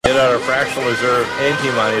out of fractional reserve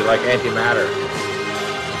anti-money like antimatter.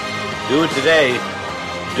 Do it today.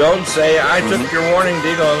 Don't say, I took your warning,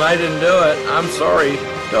 Deagle, and I didn't do it. I'm sorry.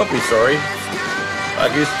 Don't be sorry.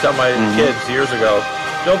 Like I used to tell my kids years ago,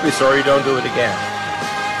 don't be sorry, don't do it again.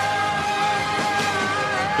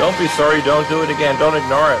 Don't be sorry, don't do it again. Don't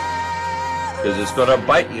ignore it. Because it's going to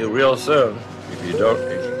bite you real soon if you don't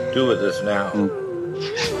do with this now.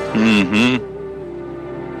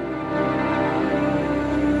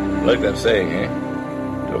 Like that saying, eh?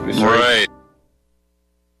 Don't be sorry. Right.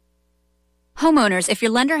 Homeowners, if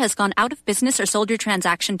your lender has gone out of business or sold your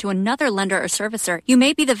transaction to another lender or servicer, you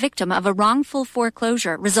may be the victim of a wrongful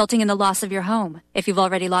foreclosure, resulting in the loss of your home. If you've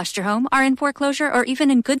already lost your home, are in foreclosure, or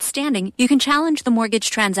even in good standing, you can challenge the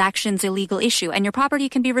mortgage transaction's illegal issue, and your property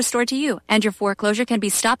can be restored to you, and your foreclosure can be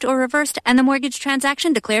stopped or reversed, and the mortgage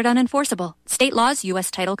transaction declared unenforceable. State laws,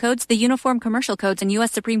 U.S. title codes, the Uniform Commercial Codes, and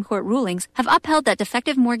U.S. Supreme Court rulings have upheld that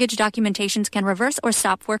defective mortgage documentations can reverse or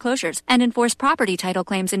stop foreclosures and enforce property title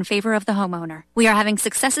claims in favor of the homeowner. We are having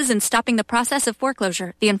successes in stopping the process of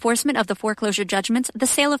foreclosure, the enforcement of the foreclosure judgments, the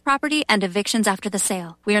sale of property, and evictions after the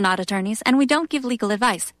sale. We are not attorneys, and we don't give legal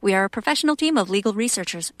advice. We are a professional team of legal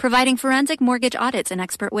researchers, providing forensic mortgage audits and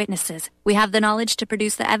expert witnesses. We have the knowledge to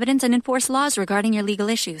produce the evidence and enforce laws regarding your legal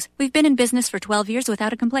issues. We've been in business for 12 years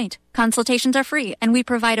without a complaint. Consultations are free, and we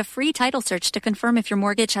provide a free title search to confirm if your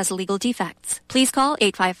mortgage has legal defects. Please call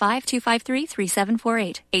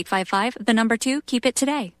 855-253-3748. 855, the number 2, keep it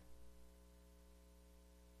today.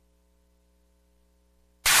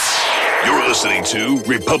 You're listening to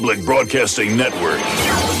Republic Broadcasting Network,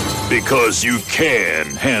 because you can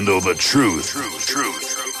handle the truth.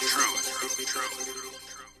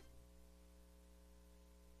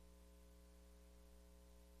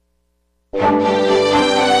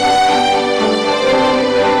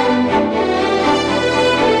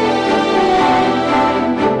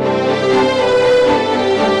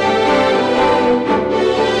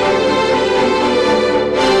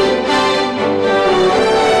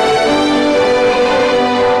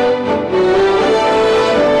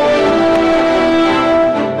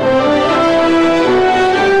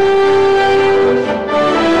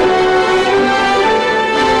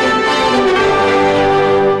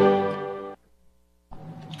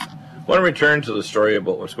 Return to the story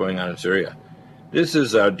about what's going on in Syria. This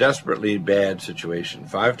is a desperately bad situation.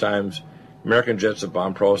 5 times American jets have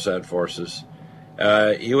bombed pro-Assad forces.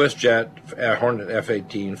 U.S. jet, Hornet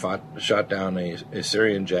F-18, shot down a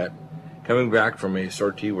Syrian jet coming back from a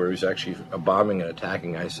sortie where he's actually bombing and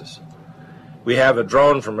attacking ISIS. We have a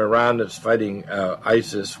drone from Iran that's fighting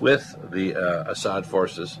ISIS with the Assad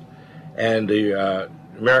forces, and the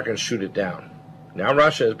Americans shoot it down. Now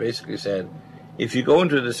Russia has basically said, if you go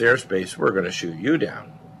into this airspace, we're going to shoot you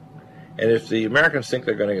down. And if the Americans think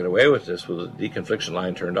they're going to get away with this with the deconfliction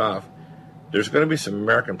line turned off, there's going to be some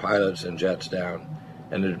American pilots and jets down,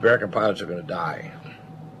 and the American pilots are going to die.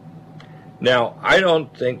 Now, I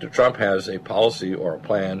don't think that Trump has a policy or a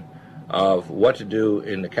plan of what to do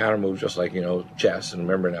in the counter move, just like, chess. And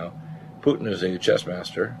remember now, Putin is a chess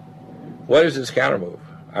master. What is his counter move?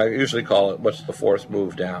 I usually call it, what's the 4th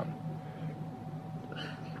move down?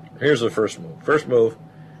 Here's the first move. First move,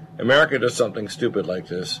 America does something stupid like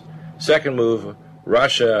this. Second move,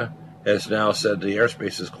 Russia has now said the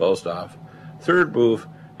airspace is closed off. Third move,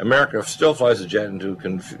 America still flies a jet into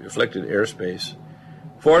conflicted airspace.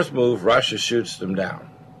 Fourth move, Russia shoots them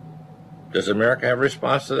down. Does America have a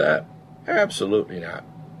response to that? Absolutely not.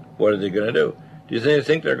 What are they going to do? Do you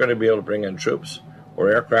think they're going to be able to bring in troops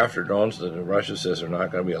or aircraft or drones that Russia says are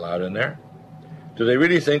not going to be allowed in there? Do they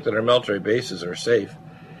really think that our military bases are safe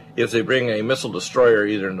if they bring a missile destroyer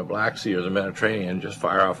either in the Black Sea or the Mediterranean and just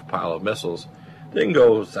fire off a pile of missiles? They can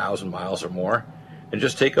go 1,000 miles or more and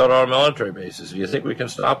just take out our military bases. Do you think we can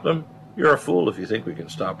stop them? You're a fool if you think we can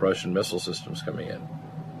stop Russian missile systems coming in.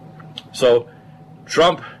 So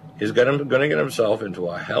Trump is going to get himself into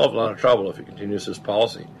a hell of a lot of trouble if he continues his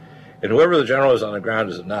policy. And whoever the general is on the ground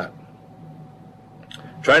is a nut.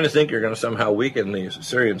 Trying to think you're going to somehow weaken the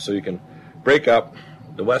Syrians so you can break up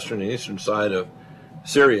the western and eastern side of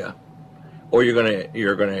Syria, or you're going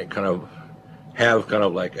to kind of have kind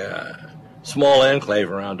of like a small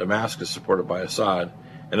enclave around Damascus supported by Assad,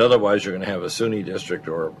 and otherwise you're going to have a Sunni district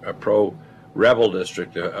or a pro-rebel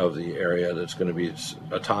district of the area that's going to be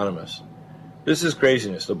autonomous. This is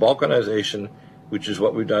craziness. The Balkanization, which is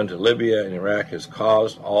what we've done to Libya and Iraq, has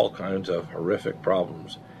caused all kinds of horrific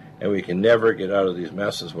problems, and we can never get out of these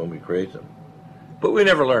messes when we create them. But we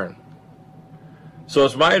never learn. So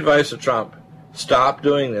it's my advice to Trump, stop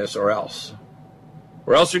doing this or else.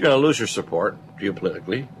 Or else you're going to lose your support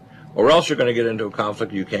geopolitically, or else you're going to get into a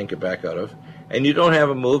conflict you can't get back out of, And you don't have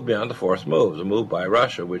a move beyond the fourth move, the move by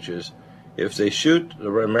Russia, which is if they shoot the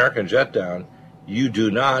American jet down, you do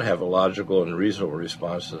not have a logical and reasonable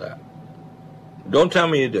response to that. Don't tell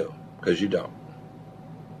me you do, because you don't.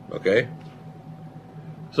 Okay?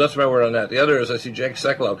 So that's my word on that. The other is I see Jake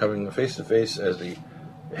Sekulow coming face-to-face as the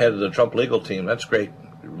head of the Trump legal team. That's great.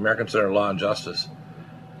 American Center of Law and Justice.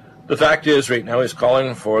 The fact is, right now he's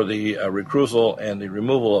calling for the recusal and the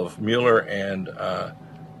removal of Mueller and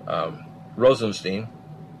Rosenstein.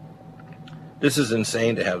 This is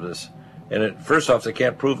insane to have this. And first off, they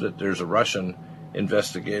can't prove that there's a Russian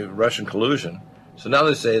collusion. So now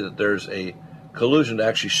they say that there's a collusion to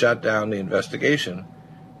actually shut down the investigation.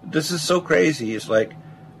 This is so crazy. It's like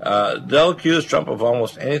they'll accuse Trump of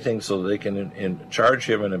almost anything so they can charge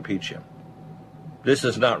him and impeach him. This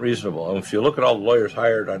is not reasonable. And if you look at all the lawyers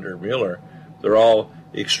hired under Mueller, they're all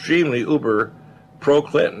extremely uber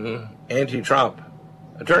pro-Clinton, anti-Trump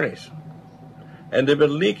attorneys. And they've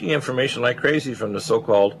been leaking information like crazy from the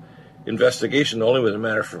so-called investigation, only with a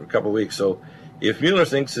matter for a couple of weeks. So if Mueller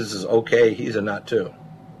thinks this is okay, he's a nut too.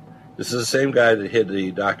 This is the same guy that hid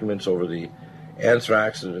the documents over the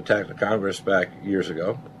anthrax that attacked the Congress back years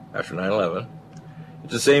ago, after 9/11.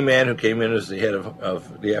 It's the same man who came in as the head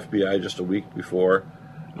of the FBI just a week before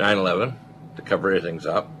 9/11 to cover things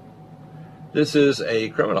up. This is a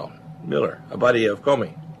criminal, Mueller, a buddy of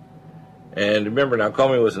Comey. And remember now,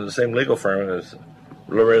 Comey was in the same legal firm as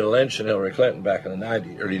Loretta Lynch and Hillary Clinton back in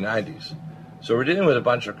the early 90s. So we're dealing with a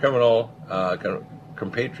bunch of criminal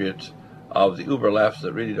compatriots of the uber left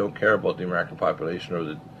that really don't care about the American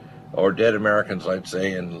population or dead Americans, let's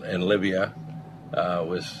say, in Libya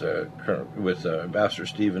with Ambassador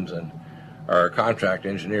Stevens and our contract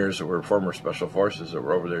engineers that were former special forces that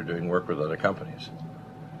were over there doing work with other companies.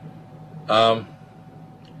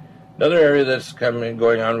 Another area that's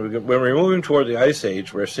going on, when we're moving toward the ice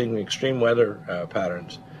age, we're seeing extreme weather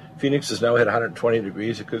patterns. Phoenix has now hit 120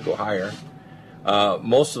 degrees. It could go higher.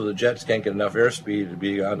 Most of the jets can't get enough airspeed to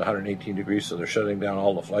be on 118 degrees, so they're shutting down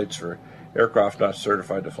all the flights for aircraft not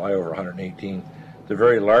certified to fly over 118. The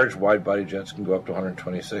very large wide-body jets can go up to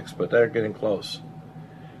 126, but they're getting close.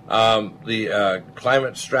 The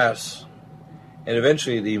climate stress and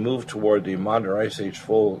eventually the move toward the modern ice age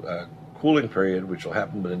full cooling period, which will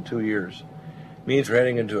happen within 2 years, means we're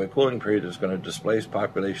heading into a cooling period that's going to displace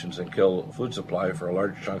populations and kill food supply for a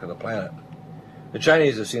large chunk of the planet. The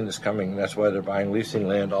Chinese have seen this coming, and that's why they're leasing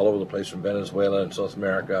land all over the place from Venezuela and South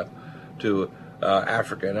America to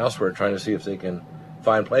Africa and elsewhere, trying to see if they can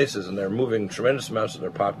find places, and they're moving tremendous amounts of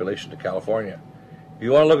their population to California. If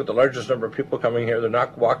you want to look at the largest number of people coming here, they're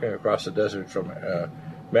not walking across the desert from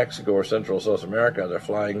Mexico or Central South America. They're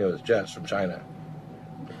flying in with jets from China.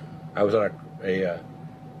 I was on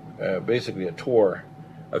basically a tour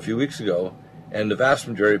a few weeks ago, and the vast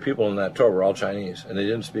majority of people in that tour were all Chinese, and they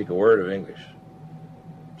didn't speak a word of English.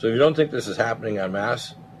 So if you don't think this is happening en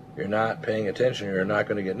masse, you're not paying attention. You're not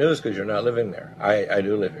going to get news because you're not living there. I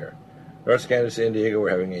do live here. North Canada, San Diego,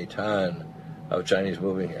 we're having a ton of Chinese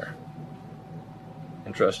moving here.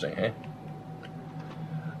 Interesting, eh?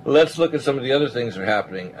 Let's look at some of the other things that are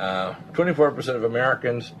happening. 24% of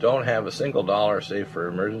Americans don't have a single dollar saved for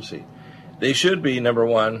emergency. They should be, number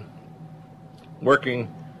one,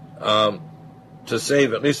 working to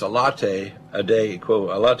save at least a latte a day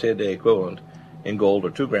equivalent in gold, or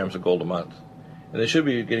 2 grams of gold a month. And they should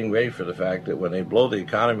be getting ready for the fact that when they blow the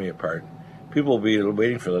economy apart, people will be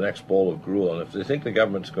waiting for the next bowl of gruel. And if they think the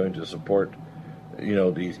government's going to support,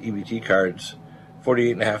 these EBT cards,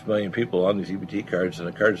 48.5 million people on these EBT cards, and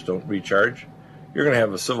the cards don't recharge, you're going to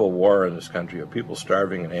have a civil war in this country of people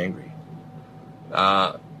starving and angry.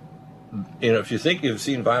 If you think you've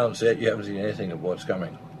seen violence yet, you haven't seen anything of what's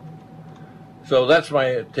coming. So that's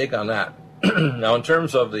my take on that. Now, in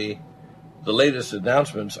terms of the latest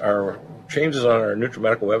announcements, our changes on our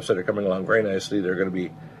NutriMedical website are coming along very nicely. They're going to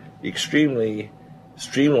be extremely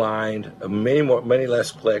streamlined, many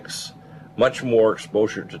less clicks, much more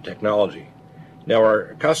exposure to technology. Now,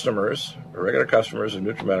 our customers, our regular customers of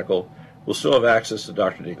NutriMedical, will still have access to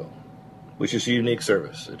Dr. Deagle, which is a unique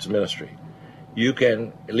service. It's a ministry. You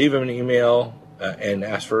can leave him an email and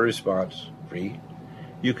ask for a response, free.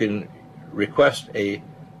 You can request a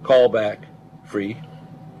callback, free.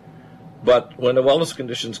 But when the wellness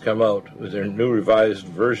conditions come out with their new revised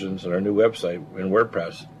versions on our new website in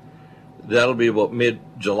WordPress, that'll be about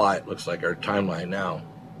mid-July, it looks like, our timeline now.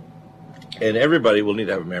 And everybody will need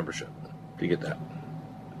to have a membership to get that.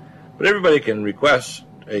 But everybody can request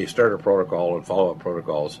a starter protocol and follow-up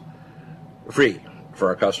protocols free for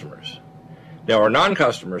our customers. Now, our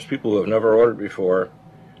non-customers, people who have never ordered before,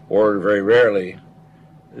 order very rarely,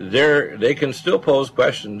 they can still pose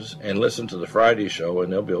questions and listen to the Friday show,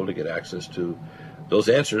 and they'll be able to get access to those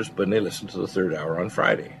answers when they listen to the third hour on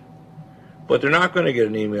Friday. But they're not going to get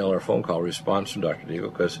an email or phone call response from Dr.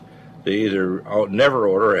 Deagle because they either never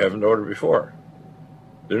order or haven't ordered before.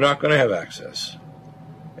 They're not going to have access.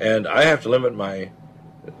 And I have to limit my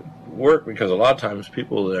work because a lot of times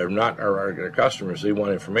people that are not our regular customers, they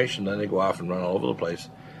want information, then they go off and run all over the place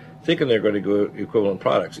thinking they're going to go equivalent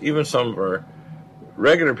products. Even some of our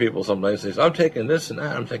regular people sometimes say, I'm taking this and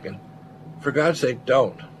that. I'm thinking, for God's sake,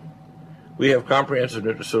 don't. We have comprehensive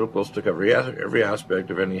nutraceuticals to cover every aspect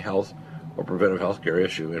of any health or preventive health care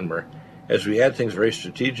issue. And as we add things very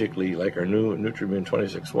strategically, like our new NutriMune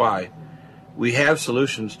 26Y, we have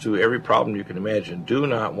solutions to every problem you can imagine. Do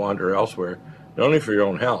not wander elsewhere, not only for your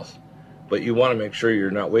own health, but you want to make sure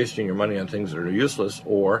you're not wasting your money on things that are useless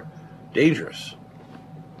or dangerous.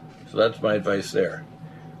 So that's my advice there.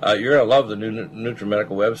 You're going to love the new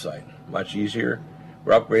NutriMedical website. Much easier.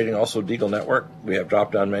 We're upgrading also Deagle-Network. We have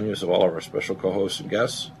drop-down menus of all of our special co-hosts and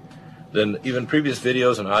guests. Then even previous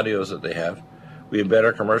videos and audios that they have, we embed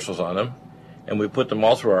our commercials on them, and we put them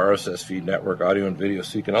all through our RSS feed network, audio and video,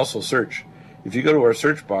 so you can also search. If you go to our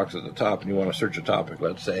search box at the top and you want to search a topic,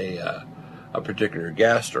 let's say a particular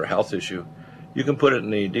guest or a health issue, you can put it in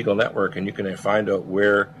the Deagle-Network, and you can find out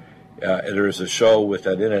where there is a show with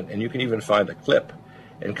that in it, and you can even find a clip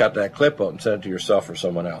and cut that clip out and send it to yourself or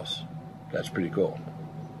someone else. That's pretty cool.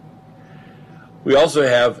 We also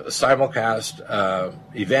have simulcast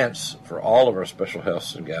events for all of our special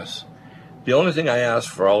hosts and guests. The only thing I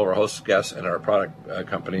ask for all of our hosts, guests, and our product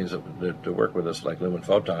companies that work with us, like Lumen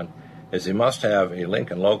Photon, is they must have a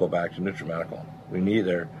link and logo back to NutriMedical. We need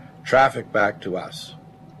their traffic back to us.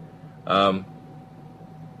 Some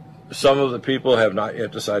of the people have not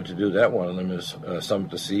yet decided to do that. One of them is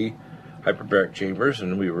Summit to See hyperbaric chambers,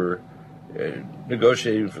 and we were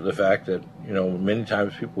negotiating for the fact that, many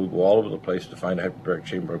times people go all over the place to find a hyperbaric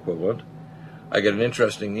chamber equivalent. I get an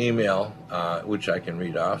interesting email, which I can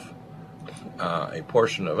read off a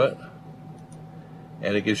portion of it,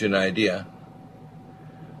 and it gives you an idea.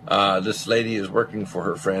 This lady is working for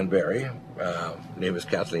her friend Barry. Name is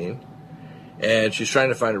Kathleen, and she's trying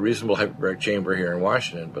to find a reasonable hyperbaric chamber here in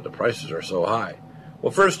Washington, but the prices are so high.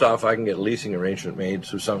 Well, first off, I can get a leasing arrangement made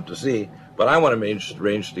through Summit to See, but I want to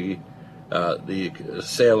arrange the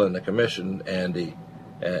sale and the commission and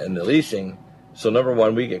the leasing. So number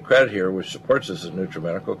one, we get credit here, which supports us as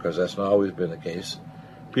NutriMedical, because that's not always been the case.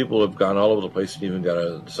 People have gone all over the place and even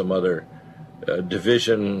got some other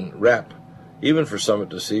division rep, even for Summit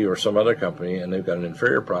to See or some other company, and they've got an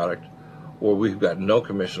inferior product, or we've got no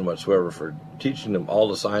commission whatsoever for teaching them all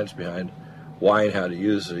the science behind why and how to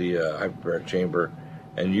use the hyperbaric chamber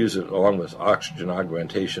and use it along with oxygen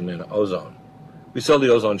augmentation and ozone. We sell the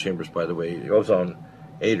ozone chambers, by the way. The ozone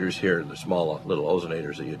aiders here, the small little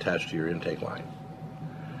ozonators that you attach to your intake line.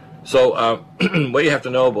 So what you have to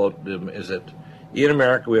know about them is that in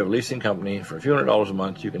America we have a leasing company. For a few $100s a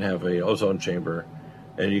month, you can have an ozone chamber,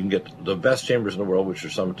 and you can get the best chambers in the world, which are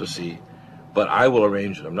Summit to See. But I will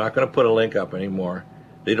arrange it. I'm not going to put a link up anymore.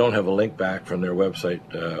 They don't have a link back from their website,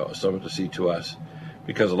 Summit to See, to us.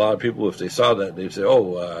 Because a lot of people, if they saw that, they'd say,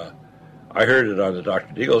 I heard it on the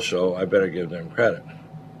Dr. Deagle show, I better give them credit.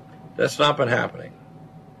 That's not been happening.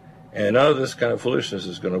 And none of this kind of foolishness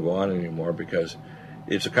is going to go on anymore, because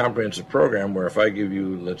it's a comprehensive program where if I give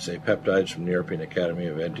you, let's say, peptides from the European Academy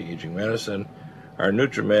of Anti-Aging Medicine, our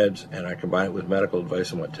NutriMeds, and I combine it with medical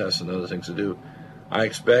advice on what tests and other things to do, I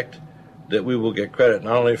expect that we will get credit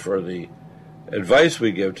not only for the advice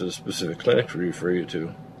we give to the specific clinics we refer you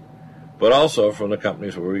to, but also from the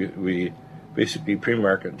companies where we basically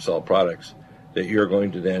pre-market and sell products that you're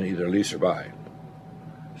going to then either lease or buy.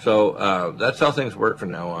 So that's how things work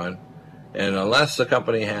from now on. And unless the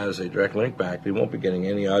company has a direct link back, they won't be getting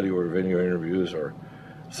any audio or video interviews or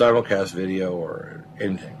simulcast video or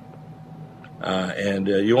anything. And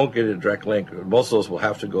you won't get a direct link. Most of those will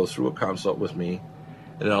have to go through a consult with me,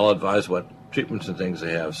 and then I'll advise what treatments and things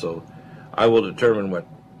they have. So I will determine what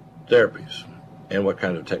therapies and what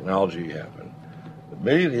kind of technology you have. And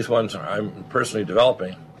many of these ones I'm personally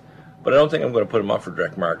developing, but I don't think I'm going to put them up for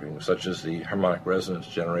direct marketing, such as the harmonic resonance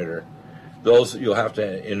generator. Those you'll have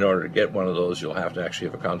to, in order to get one of those, you'll have to actually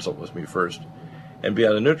have a consult with me first and be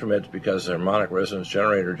on the NutriMeds, because the harmonic resonance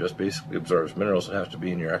generator just basically absorbs minerals that have to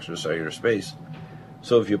be in your extracellular space.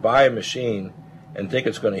 So if you buy a machine and think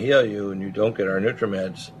it's going to heal you and you don't get our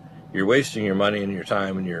NutriMeds, you're wasting your money and your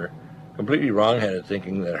time, and you're completely wrong-headed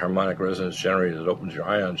thinking that harmonic resonance generator that opens your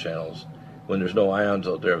ion channels, when there's no ions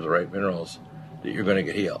out there of the right minerals, that you're going to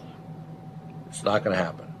get healed. It's not going to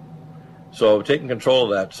happen. So taking control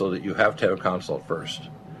of that so that you have to have a consult first.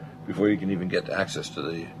 before you can even get access to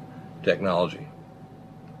the technology.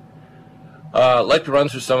 I'd like to run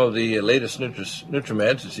through some of the latest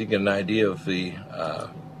NutriMeds so you get an idea of the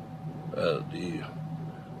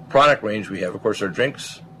product range we have. Of course, our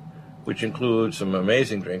drinks, which include some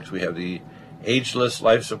amazing drinks. We have the Ageless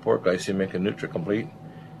Life Support Glycemic and NutriComplete,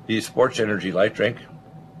 the Sports Energy Light Drink.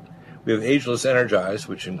 We have Ageless Energize,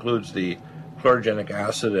 which includes the chlorogenic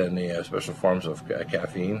acid and the special forms of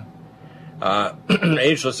caffeine.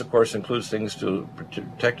 Ageless, of course, includes things to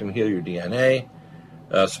protect and heal your DNA,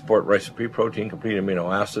 support rice protein, complete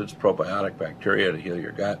amino acids, probiotic bacteria to heal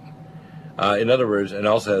your gut. In other words, and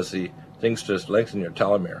also has the things to lengthen your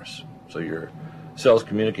telomeres, so your cells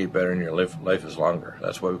communicate better and your life is longer.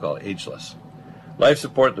 That's why we call it Ageless. Life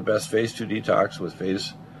Support, the best phase 2 detox with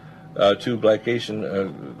phase 2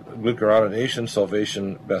 glucuronidation,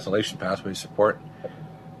 sulfation, methylation pathway support.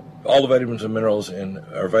 All the vitamins and minerals in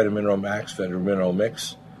our Vitamin Mineral Max, Vitamin Mineral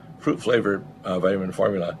Mix, fruit-flavored vitamin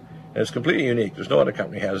formula. And it's completely unique. There's no other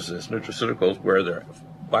company has this. Nutraceuticals, where they're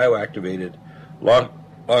bioactivated,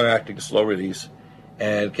 long-acting, slow release,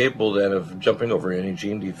 and capable then of jumping over any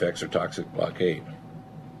gene defects or toxic blockade.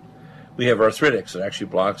 We have Arthritics that actually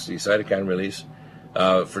blocks the cytokine release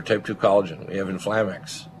for type 2 collagen. We have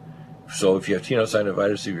Inflamex. So if you have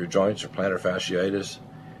tenosynovitis of your joints or plantar fasciitis,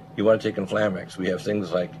 you want to take Inflamex. We have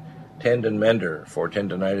things like Tendon Mender for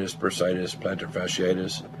tendonitis, bursitis, plantar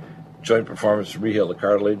fasciitis, joint performance to reheal the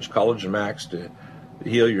cartilage, Collagen Max to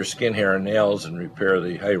heal your skin, hair, and nails and repair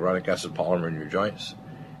the hyaluronic acid polymer in your joints,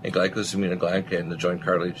 and glycosaminoglycan in the joint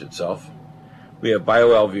cartilage itself. We have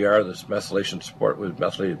BioLVR, this methylation support with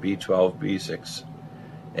methylated B12, B6,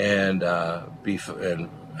 and vitamin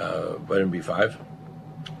B5.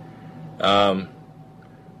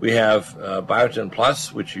 We have Biotin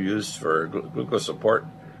Plus, which you use for glucose support,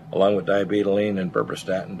 along with diabetoline and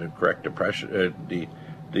berberstatin to correct depression, the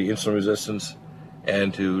insulin resistance,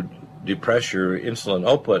 and to depress your insulin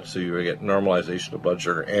output so you get normalization of blood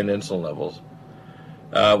sugar and insulin levels.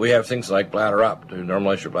 We have things like Bladder Up to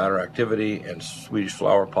normalize your bladder activity, and Swedish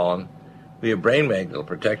flower pollen. We have Brain Mag that will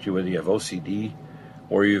protect you whether you have OCD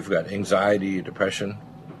or you've got anxiety, depression.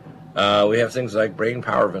 We have things like Brain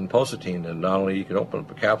Power Vinpocetine, and not only you can open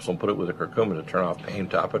up a capsule and put it with a curcumin to turn off pain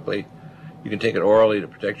topically, you can take it orally to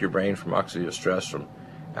protect your brain from oxidative stress, from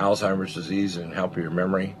Alzheimer's disease, and help your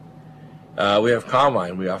memory. We have Calm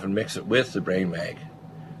Mind. We often mix it with the Brain Mag.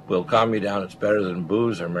 Will calm you down. It's better than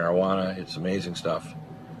booze or marijuana. It's amazing stuff.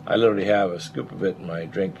 I literally have a scoop of it in my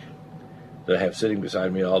drink that I have sitting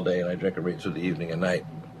beside me all day, and I drink it right through the evening and night.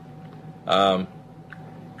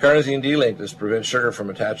 Carnosine D-Link. This prevents sugar from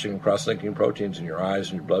attaching and cross-linking proteins in your eyes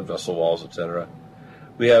and your blood vessel walls, etc.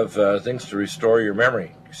 We have things to restore your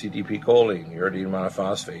memory. CDP choline, uridine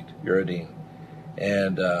monophosphate, uridine,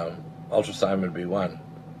 and ultrathymine B1.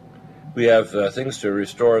 We have things to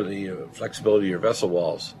restore the flexibility of your vessel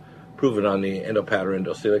walls, proven on the endopattern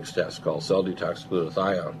endothelics test called cell detox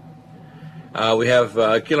glutathione. We have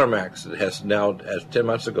Killer Max. It has now, as 10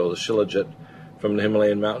 months ago, the Shilajit from the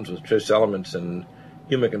Himalayan mountains with trace elements and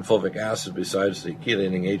humic and fulvic acid besides the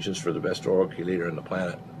chelating agents for the best oral chelator on the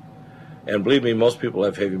planet. And believe me, most people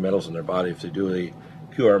have heavy metals in their body. If they do a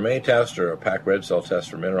QRMA test or a PAC red cell test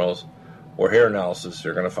for minerals or hair analysis,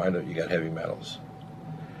 they're going to find out you got heavy metals.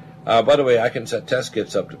 By the way, I can set test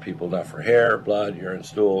kits up to people now for hair, blood, urine,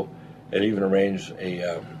 stool, and even arrange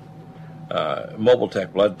a mobile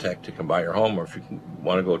tech, blood tech to come by your home, or if you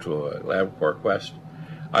want to go to a LabCorp request,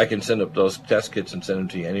 I can send up those test kits and send them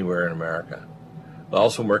to you anywhere in America. I'm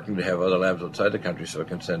also working to have other labs outside the country so I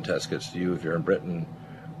can send test kits to you if you're in Britain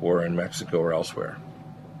or in Mexico or elsewhere.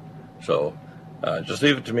 So just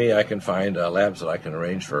leave it to me. I can find labs that I can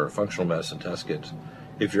arrange for functional medicine test kits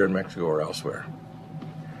if you're in Mexico or elsewhere.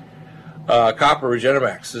 Copper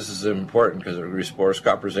Regenemax. This is important because it restores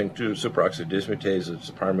copper zinc 2 superoxide dismutase. It's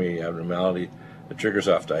a primary abnormality that triggers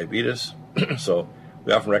off diabetes. So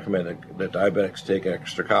we often recommend that diabetics take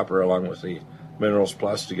extra copper along with the Minerals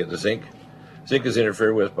Plus to get the zinc. Zinc is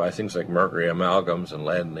interfered with by things like mercury, amalgams, and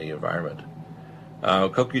lead in the environment.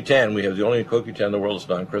 CoQ10, we have the only CoQ10 in the world that's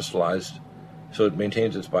non-crystallized, so it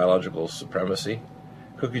maintains its biological supremacy.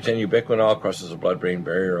 CoQ10 ubiquinol crosses the blood-brain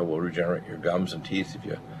barrier and will regenerate your gums and teeth if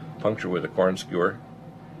you puncture with a corn skewer.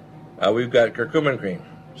 We've got curcumin cream,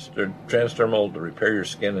 transdermal to repair your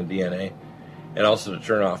skin and DNA, and also to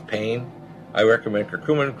turn off pain. I recommend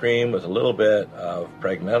curcumin cream with a little bit of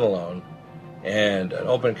pregnenolone and an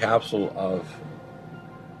open capsule of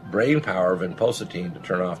Brain Power Vinpocetine to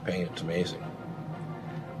turn off pain. It's amazing.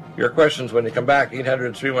 Your questions when you come back,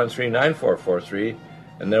 800-313-9443,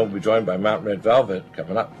 and then we'll be joined by Mountain Red Velvet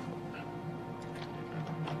coming up.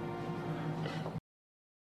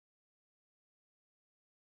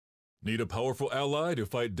 Need a powerful ally to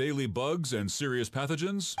fight daily bugs and serious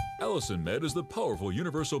pathogens? AllicinMed is the powerful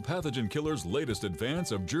universal pathogen killer's latest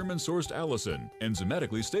advance of German-sourced allicin,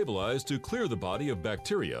 enzymatically stabilized to clear the body of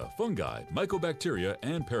bacteria, fungi, mycobacteria,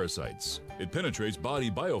 and parasites. It penetrates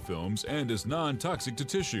body biofilms and is non-toxic to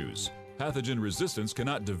tissues. Pathogen resistance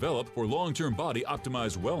cannot develop for long-term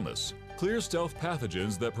body-optimized wellness. Clear stealth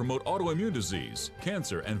pathogens that promote autoimmune disease,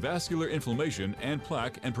 cancer and vascular inflammation and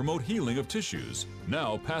plaque and promote healing of tissues.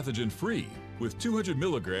 Now pathogen-free. With 200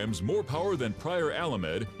 milligrams more power than prior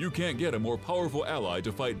Alamed, you can't get a more powerful ally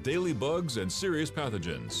to fight daily bugs and serious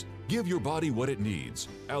pathogens. Give your body what it needs.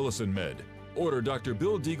 AllicinMed. Order Dr.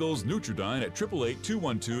 Bill Deagle's Nutridyne at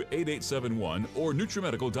 888-212-8871 or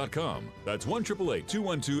NutriMedical.com. That's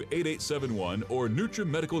 1-888-212-8871 or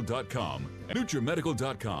NutriMedical.com.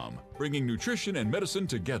 NutriMedical.com, bringing nutrition and medicine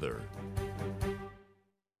together.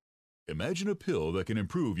 Imagine a pill that can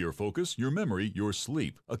improve your focus, your memory, your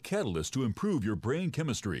sleep, a catalyst to improve your brain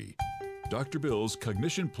chemistry. Dr. Bill's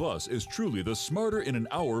Cognition Plus is truly the smarter in an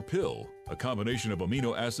hour pill. A combination of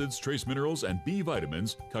amino acids, trace minerals, and B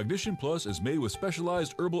vitamins, Cognition Plus is made with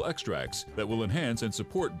specialized herbal extracts that will enhance and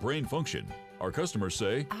support brain function. Our customers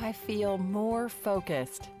say, I feel more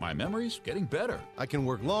focused. My memory's getting better. I can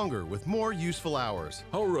work longer with more useful hours.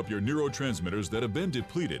 Power up your neurotransmitters that have been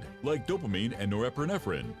depleted, like dopamine and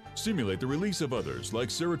norepinephrine. Stimulate the release of others, like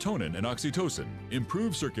serotonin and oxytocin.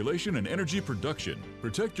 Improve circulation and energy production.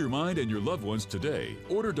 Protect your mind and your loved ones today.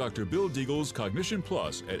 Order Dr. Bill Deagle's Cognition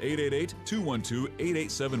Plus at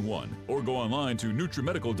 888-212-8871 or go online to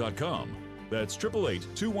NutriMedical.com. That's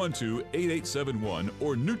 888-212-8871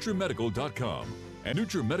 or NutriMedical.com. And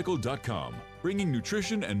NutriMedical.com, bringing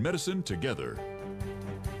nutrition and medicine together.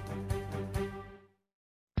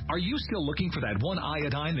 Are you still looking for that one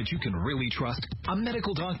iodine that you can really trust? A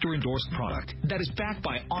medical doctor-endorsed product that is backed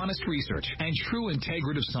by honest research and true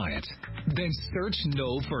integrative science? Then search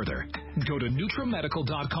no further. Go to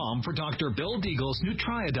NutriMedical.com for Dr. Bill Deagle's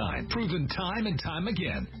Nutriodine, proven time and time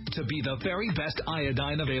again to be the very best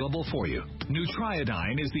iodine available for you.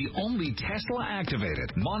 Nutriodine is the only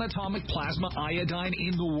Tesla-activated monatomic plasma iodine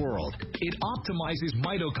in the world. It optimizes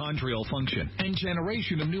mitochondrial function and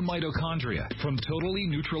generation of new mitochondria, from totally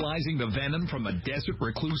neutralizing the venom from a desert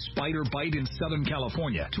recluse spider bite in Southern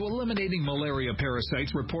California to eliminating malaria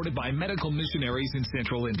parasites reported by medical missionaries in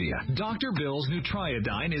Central India. Dr. Bill's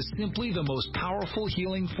Nutriodine is simply the most powerful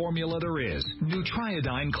healing formula there is.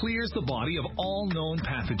 Nutriodine clears the body of all known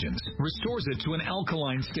pathogens, restores it to an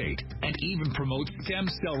alkaline state, and even promotes stem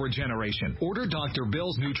cell regeneration. Order Dr.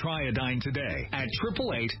 Bill's Nutriodine today at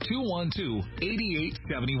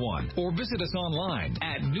 888-212-8871 or visit us online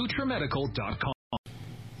at NutriMedical.com.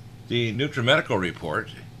 The NutriMedical Report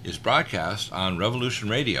is broadcast on Revolution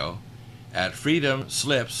Radio at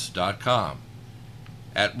freedomslips.com.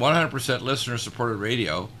 At 100% listener-supported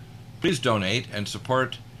radio, please donate and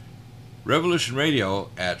support Revolution Radio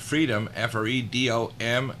at freedom,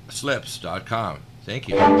 FREDOM, slips.com. Thank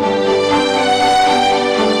you.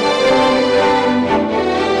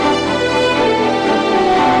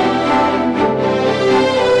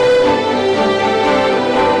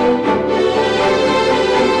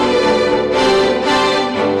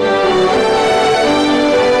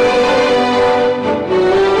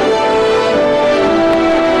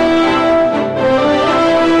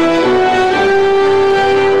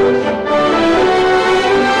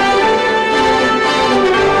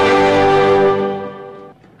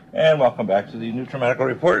 Welcome back to the NutriMedical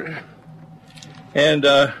Report. And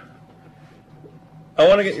I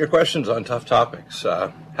want to get your questions on tough topics,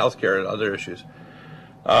 healthcare and other issues.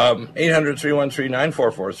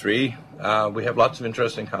 800-313-9443. We have lots of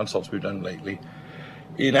interesting consults we've done lately.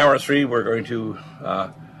 In hour 3, we're going to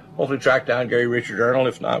hopefully track down Gary Richard Arnold.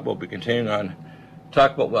 If not, we'll be continuing on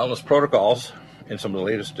talk about wellness protocols and some of the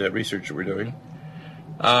latest research that we're doing.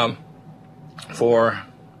 For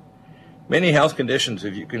many health conditions,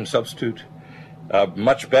 if you can substitute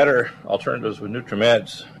much better alternatives with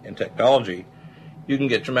NutriMeds and technology, you can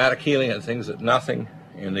get dramatic healing and things that nothing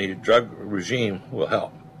in the drug regime will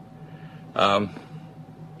help. I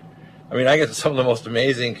get some of the most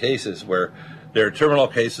amazing cases where there are terminal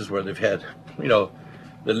cases where they've had, the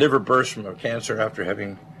liver burst from a cancer after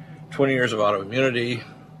having 20 years of autoimmunity.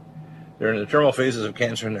 They're in the terminal phases of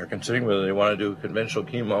cancer and they're considering whether they want to do conventional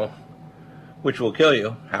chemo, which will kill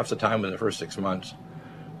you half the time in the first 6 months.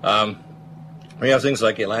 We have things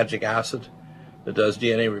like ellagic acid that does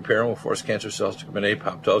DNA repair and will force cancer cells to commit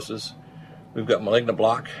apoptosis. We've got malignant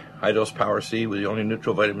block, high-dose Power C with the only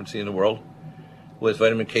neutral vitamin C in the world, with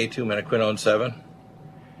vitamin K2, menaquinone 7.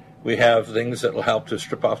 We have things that will help to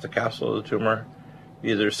strip off the capsule of the tumor,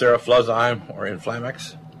 either seroflozyme or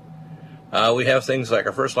Inflamex. We have things like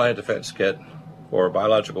our first line of defense kit for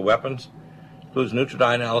biological weapons. Includes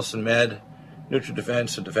Nutridyne, Allison Med,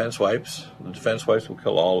 NutriDefense, and defense wipes. The defense wipes will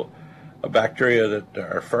kill all bacteria that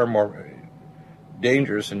are far more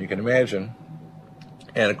dangerous than you can imagine.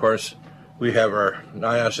 And of course, we have our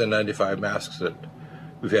NIOSH N95 masks that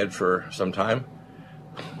we've had for some time.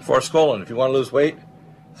 Forskolin, if you want to lose weight,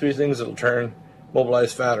 3 things that will turn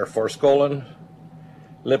mobilized fat are Forskolin,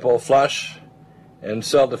 Lipo Flush, and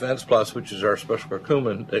Cell Defense Plus, which is our special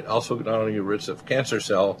curcumin that also not only gets rid of cancer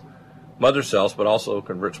mother cells, but also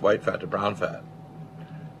converts white fat to brown fat.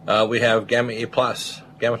 We have Gamma A+,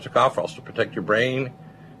 gamma tocopherols to protect your brain,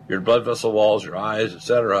 your blood vessel walls, your eyes,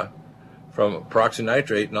 etc., from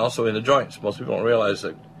peroxynitrate and also in the joints. Most people don't realize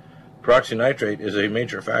that peroxynitrate is a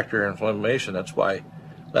major factor in inflammation. That's why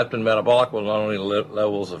leptin metabolic will not only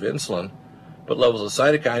levels of insulin, but levels of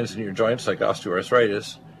cytokines in your joints like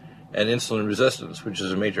osteoarthritis and insulin resistance, which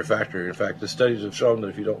is a major factor. In fact, the studies have shown that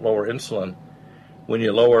if you don't lower insulin, when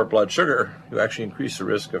you lower blood sugar, you actually increase the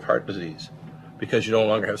risk of heart disease because you no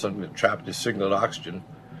longer have something that traps the signaled oxygen,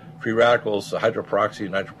 free radicals, the hydroperoxy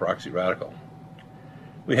and nitroperoxy radical.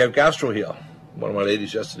 We have GastroHeal. One of my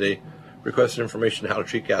ladies yesterday requested information on how to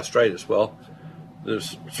treat gastritis. Well,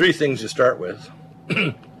 there's 3 things you start with.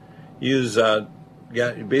 Use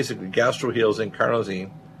basically GastroHeal zinc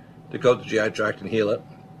carnosine to coat the GI tract and heal it.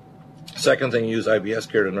 Second thing, use IBS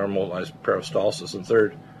care to normalize peristalsis. And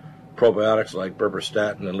third, probiotics like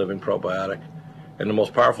berberstatin and living probiotic, and the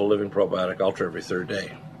most powerful living probiotic, Ultra, every 3rd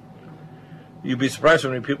day. You'd be surprised how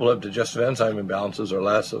many people have digestive enzyme imbalances or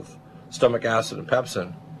less of stomach acid and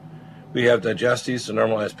pepsin. We have Digestes to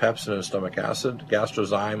normalize pepsin and stomach acid,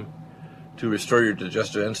 Gastrozyme to restore your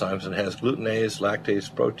digestive enzymes, and has glutenase,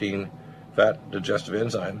 lactase, protein, fat digestive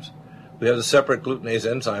enzymes. We have the separate glutenase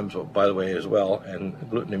enzymes, by the way, as well, and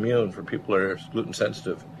gluten immune for people that are gluten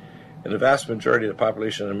sensitive. And the vast majority of the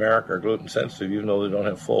population in America are gluten sensitive, even though they don't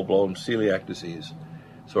have full-blown celiac disease.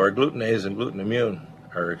 So our glutenase and gluten immune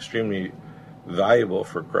are extremely valuable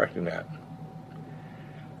for correcting that.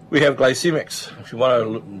 We have glycemics. If you want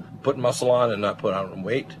to put muscle on and not put on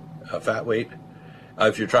weight, fat weight,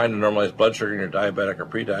 if you're trying to normalize blood sugar and you're diabetic or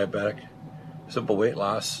pre-diabetic, simple weight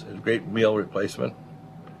loss is a great meal replacement.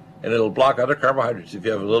 And it'll block other carbohydrates. If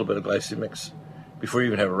you have a little bit of glycemics before you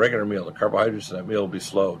even have a regular meal, the carbohydrates in that meal will be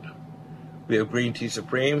slowed. We have Green Tea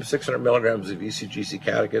Supreme, 600 milligrams of ECGC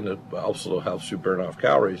catechin that also helps you burn off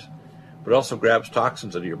calories, but also grabs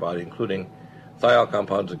toxins out of your body, including thiol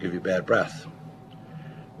compounds that give you bad breath.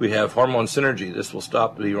 We have Hormone Synergy. This will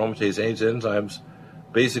stop the aromatase A enzymes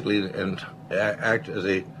basically and act as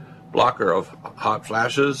a blocker of hot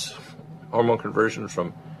flashes, hormone conversion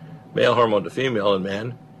from male hormone to female in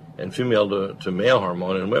men, and female to male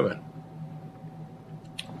hormone in women.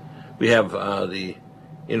 We have the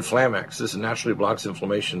Inflamex. This naturally blocks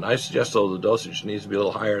inflammation. I suggest, though, the dosage needs to be a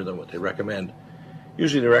little higher than what they recommend.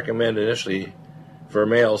 Usually they recommend initially for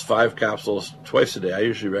males 5 capsules twice a day. I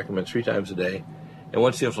usually recommend 3 times a day. And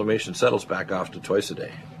once the inflammation settles, back off to twice a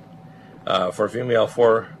day. For a female,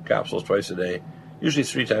 4 capsules twice a day, usually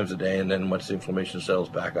 3 times a day, and then once the inflammation settles,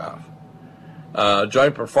 back off.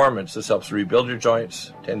 Joint performance. This helps rebuild your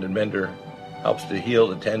joints. Tendon mender helps to heal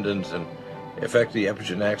the tendons and affect the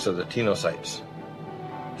epigenetics of the tenocytes.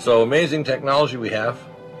 So amazing technology we have.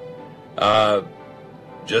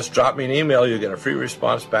 Just drop me an email. You'll get a free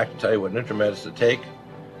response back to tell you what NutriMeds to take.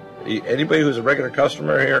 Anybody who's a regular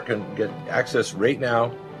customer here can get access right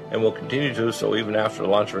now and will continue to, so even after the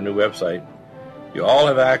launch of our new website. You all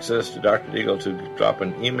have access to Dr. Deagle to drop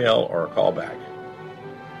an email or a call back.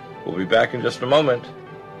 We'll be back in just a moment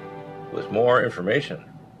with more information.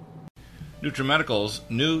 NutriMedical's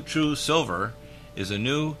new True Silver is a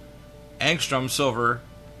new angstrom silver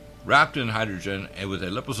wrapped in hydrogen and with a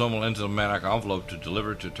liposomal enzymatic envelope to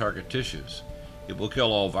deliver to target tissues. It will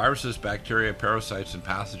kill all viruses, bacteria, parasites, and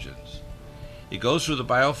pathogens. It goes through the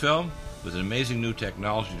biofilm with an amazing new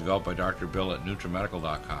technology developed by Dr. Bill at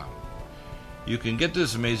NutriMedical.com. You can get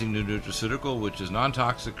this amazing new nutraceutical, which is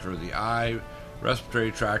non-toxic for the eye,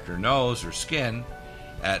 respiratory tract, or nose, or skin,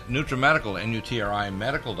 at NutriMedical,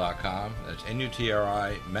 NutriMedical.com. That's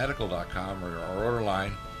NutriMedical.com, or our order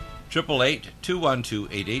line,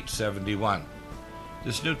 888-212-8871.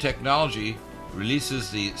 This new technology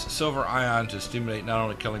releases the silver ion to stimulate not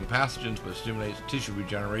only killing pathogens, but stimulates tissue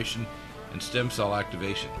regeneration and stem cell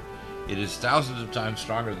activation. It is thousands of times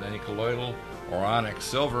stronger than any colloidal or onyx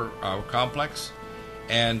silver complex,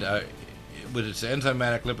 and with its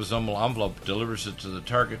enzymatic liposomal envelope, delivers it to the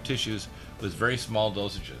target tissues with very small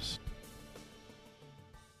dosages.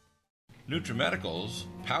 NutriMedical's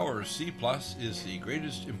Power C Plus is the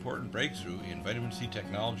greatest important breakthrough in vitamin C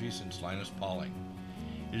technology since Linus Pauling.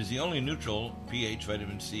 It is the only neutral pH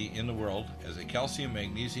vitamin C in the world as a calcium,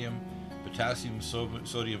 magnesium, potassium,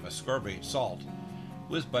 sodium ascorbate salt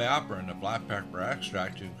with bioperin, a black pepper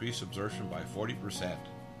extract, to increase absorption by 40%.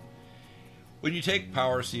 When you take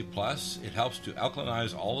Power C Plus, it helps to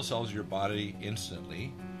alkalinize all the cells of your body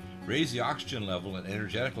instantly, raise the oxygen level and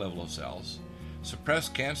energetic level of cells, suppress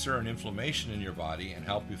cancer and inflammation in your body, and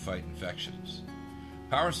help you fight infections.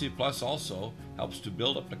 Power C Plus also helps to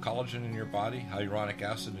build up the collagen in your body, hyaluronic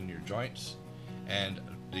acid in your joints, and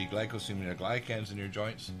the glycosaminoglycans in your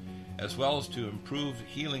joints, as well as to improve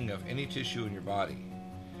healing of any tissue in your body.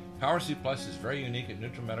 Power C Plus is very unique at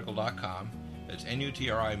NutriMedical.com. That's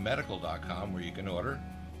NutriMedical.com, where you can order,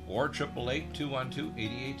 or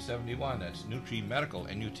 888-212-8871. That's NutriMedical,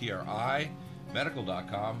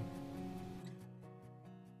 NutriMedical.com.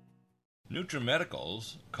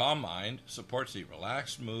 NutriMedical's Calm Mind supports a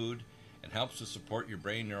relaxed mood and helps to support your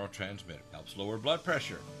brain neurotransmitter. Helps lower blood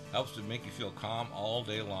pressure, helps to make you feel calm all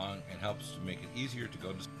day long, and helps to make it easier to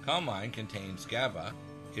go to sleep. Calm Mind contains GABA.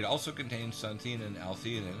 It also contains xanthine and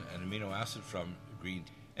L-theanine, an amino acid from green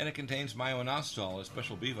tea. And it contains myo-inositol, a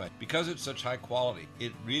special B vitamin. Because it's such high quality,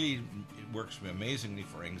 it works amazingly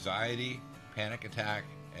for anxiety, panic attack,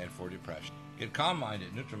 and for depression. Get Calm Mind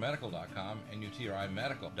at NutriMedical.com and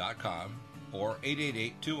NutriMedical.com or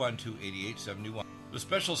 888-212-8871. The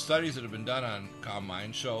special studies that have been done on Calm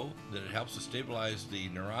Mind show that it helps to stabilize the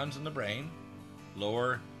neurons in the brain,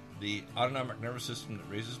 lower the autonomic nervous system that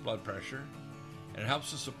raises blood pressure, and it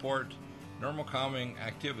helps to support normal calming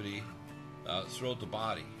activity throughout the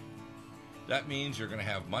body. That means you're going to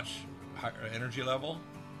have much higher energy level,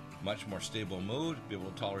 much more stable mood, be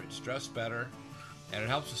able to tolerate stress better, and it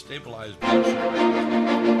helps to stabilize blood sugar.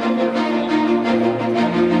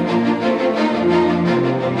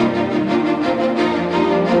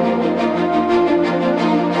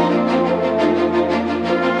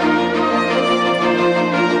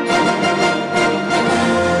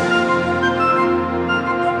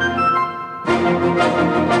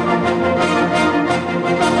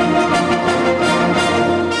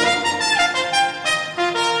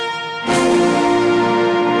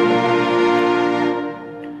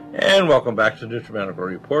 And welcome back to the NutriMedical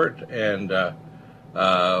Report, and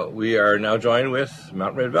we are now joined with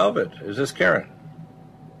Mountain Red Velvet. Is this Karen?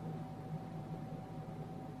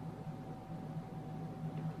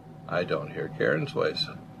 I don't hear Karen's voice.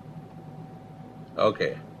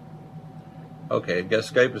 Okay, I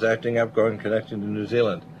guess Skype is acting up, connecting to New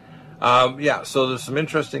Zealand. Yeah, so there's some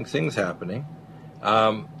interesting things happening.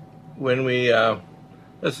 When we...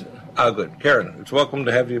 good. Karen, it's welcome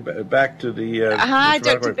to have you back to the... Hi,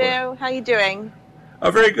 Dr. Bill. How are you doing?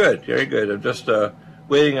 Oh, very good. Very good. I'm just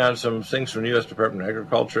waiting on some things from the U.S. Department of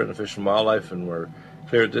Agriculture and Fish and Wildlife, and we're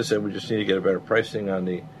clear at this end. We just need to get a better pricing on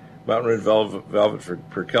the Mountain Red Velvet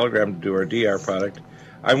per kilogram to do our DR product.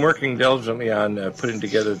 I'm working diligently on putting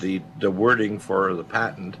together the wording for the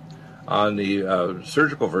patent on the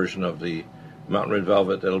surgical version of the Mountain Red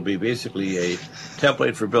Velvet. That'll be basically a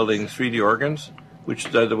template for building 3D organs,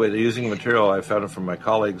 which, by the way, they're using material I found from my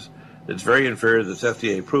colleagues that's very inferior, that's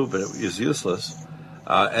FDA approved, but it is useless.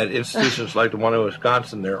 At institutions like the one in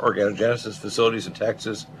Wisconsin, there are organogenesis facilities in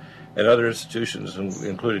Texas, and other institutions,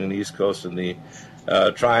 including the East Coast and the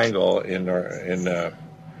Triangle in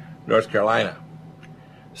North Carolina.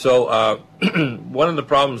 So one of the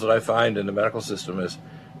problems that I find in the medical system is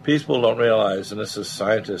people don't realize, and this is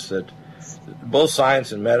scientists, that both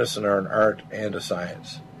science and medicine are an art and a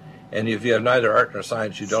science. And if you have neither art nor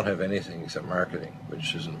science, you don't have anything except marketing,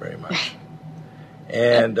 which isn't very much.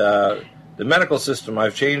 And the medical system,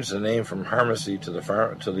 I've changed the name from pharmacy to the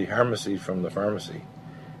pharmacy from the pharmacy,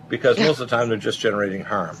 because most of the time they're just generating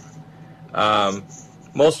harm.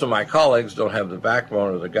 Most of my colleagues don't have the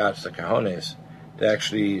backbone or the guts, the cojones, to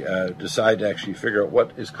actually decide to actually figure out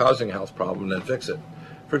what is causing a health problem and then fix it.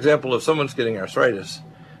 For example, if someone's getting arthritis,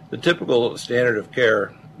 the typical standard of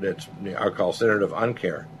care, that's I'll call standard of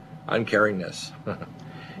uncaringness,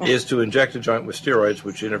 is to inject a joint with steroids,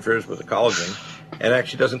 which interferes with the collagen and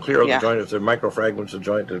actually doesn't clear out the joint if there are microfragments of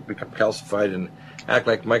joint that become calcified and act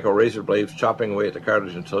like micro razor blades chopping away at the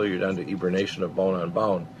cartilage until you're down to eburnation of bone on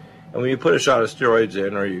bone. And when you put a shot of steroids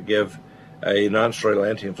in, or you give a non-steroidal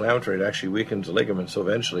anti-inflammatory, it actually weakens the ligaments, so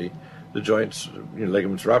eventually the joints,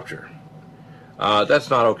 ligaments rupture. That's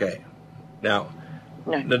not okay. Now,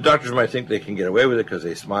 the doctors might think they can get away with it because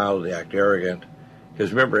they smile, they act arrogant.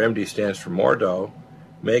 Because remember, MD stands for more dough,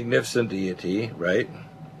 magnificent deity, right?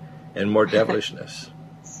 And more devilishness.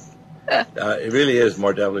 It really is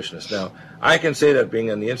more devilishness. Now, I can say that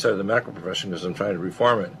being on the inside of the medical profession because I'm trying to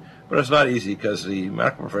reform it, but it's not easy because the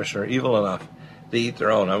medical profession are evil enough to eat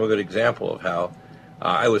their own. I'm a good example of how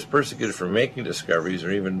I was persecuted for making discoveries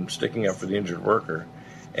or even sticking up for the injured worker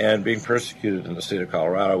and being persecuted in the state of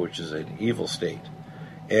Colorado, which is an evil state.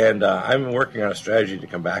 And I'm working on a strategy to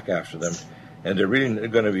come back after them, and they're really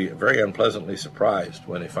going to be very unpleasantly surprised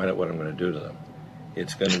when they find out what I'm going to do to them.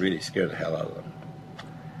 It's going to really scare the hell out of them,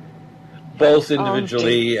 both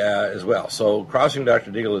individually as well. So crossing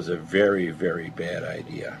Dr. Deagle is a very, very bad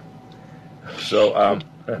idea. So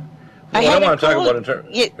what I want to talk about in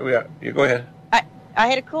terms... You go ahead. I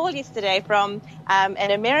had a call yesterday from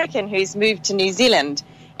an American who's moved to New Zealand,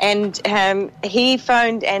 and he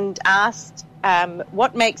phoned and asked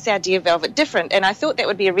what makes our deer velvet different. And I thought that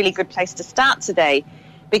would be a really good place to start today,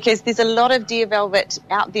 because there's a lot of deer velvet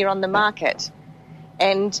out there on the market.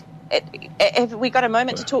 And have we got a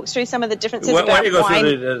moment to talk through some of the differences? Why don't you go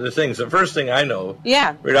through the things? The first thing I know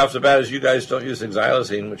right off the bat is you guys don't use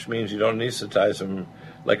xylazine, which means you don't anesthetize them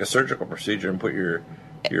like a surgical procedure and put your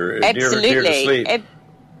deer to sleep.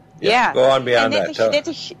 Go on beyond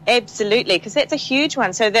that. Absolutely, because that's a huge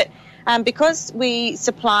one. So that because we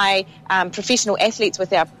supply professional athletes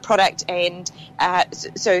with our product, and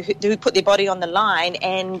so who put their body on the line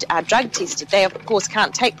and are drug tested, they of course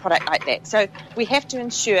can't take product like that. So we have to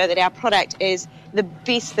ensure that our product is the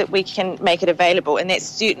best that we can make it available, and that's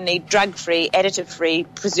certainly drug-free, additive-free,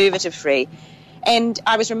 preservative-free. And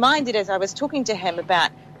I was reminded as I was talking to him about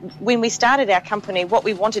when we started our company what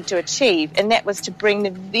we wanted to achieve, and that was to bring the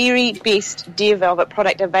very best deer velvet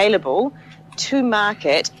product available to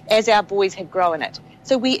market as our boys had grown it.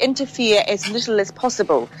 So we interfere as little as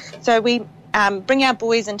possible. So we bring our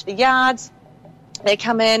boys into the yards, they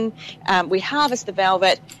come in, we harvest the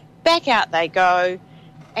velvet, back out they go,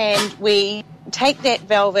 and we take that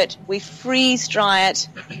velvet, we freeze dry it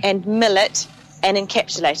and mill it and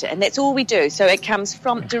encapsulate it, and that's all we do. So it comes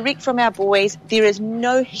direct from our boys. There is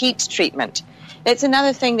no heat treatment. That's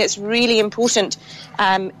another thing that's really important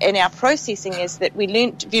in our processing, is that we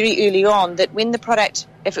learnt very early on that when the product,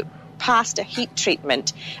 if it passed a heat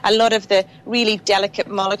treatment, a lot of the really delicate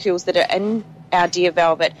molecules that are in our deer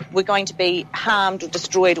velvet were going to be harmed or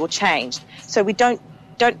destroyed or changed. So we don't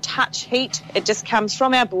touch heat. It just comes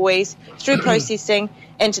from our boys through processing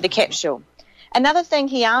into the capsule. Another thing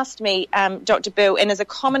he asked me, Dr. Bill, and is a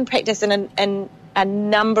common practice in a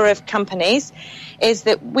number of companies, is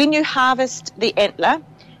that when you harvest the antler,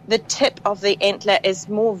 the tip of the antler is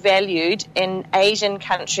more valued in Asian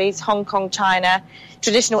countries, Hong Kong, China,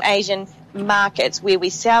 traditional Asian markets where we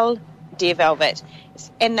sell deer velvet.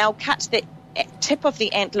 And they'll cut the tip of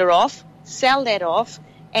the antler off, sell that off,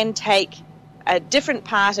 and take a different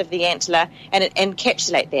part of the antler and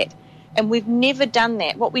encapsulate that. And we've never done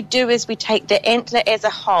that. What we do is we take the antler as a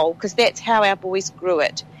whole, because that's how our boys grew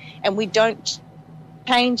it. And we don't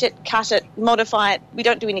change it, cut it, modify it. We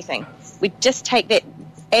don't do anything. We just take that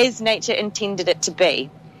as nature intended it to be.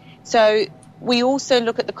 So we also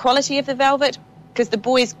look at the quality of the velvet, because the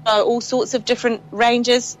boys grow all sorts of different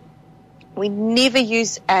ranges. We never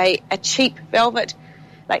use a cheap velvet.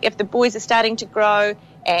 Like if the boys are starting to grow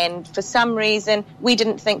and for some reason we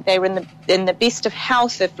didn't think they were in the best of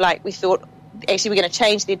health, if like we thought actually we're going to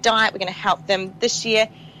change their diet, we're going to help them this year,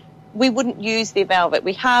 we wouldn't use their velvet.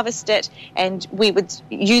 We harvest it and we would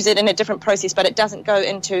use it in a different process, but it doesn't go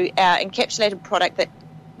into our encapsulated product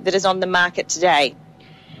that is on the market today.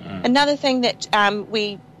 Another thing that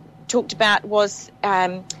we talked about was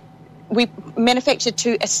we manufactured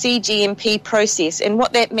to a CGMP process, and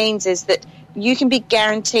what that means is that you can be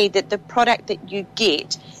guaranteed that the product that you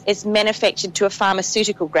get is manufactured to a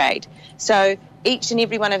pharmaceutical grade. So each and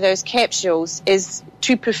every one of those capsules is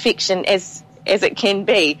to perfection as it can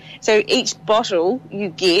be. So each bottle you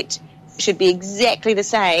get should be exactly the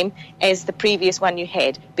same as the previous one you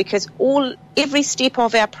had, because every step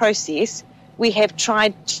of our process we have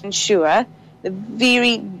tried to ensure the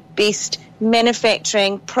very best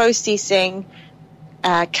manufacturing, processing,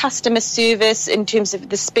 customer service in terms of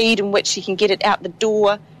the speed in which you can get it out the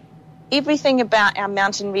door. Everything about our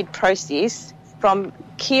Mountain Red process, from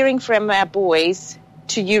caring for our boys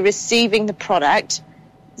to you receiving the product,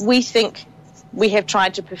 we think we have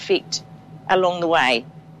tried to perfect along the way.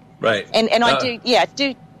 Right. And I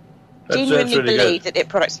do genuinely really believe that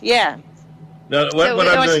product, Now, what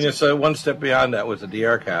I'm doing is one step beyond that with the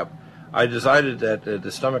DR cap. I decided that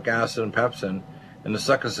the stomach acid and pepsin and the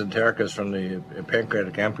succus entericus from the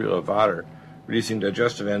pancreatic ampulla of otter releasing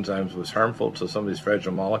digestive enzymes was harmful to some of these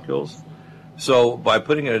fragile molecules. So by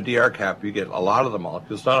putting in a DR cap, you get a lot of the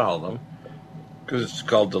molecules, not all of them, because it's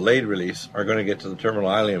called delayed release, are going to get to the terminal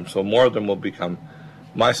ileum, so more of them will become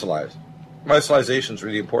micellized. Micellization is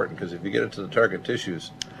really important because if you get into the target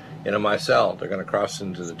tissues in a micelle, they're going to cross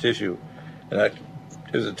into the tissue, and that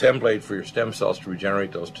is a template for your stem cells to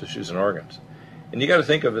regenerate those tissues and organs. And you got to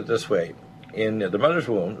think of it this way. In the mother's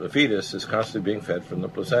womb, the fetus is constantly being fed from the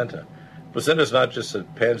placenta. Placenta is not just a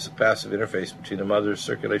passive interface between the mother's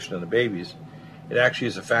circulation and the baby's. It actually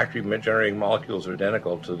is a factory generating molecules that are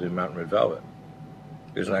identical to the mountain red velvet.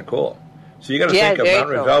 Isn't that cool? So you got to think of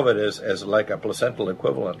mountain red velvet as like a placental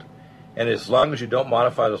equivalent. And as long as you don't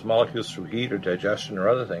modify those molecules through heat or digestion or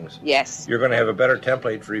other things, yes, you're going to have a better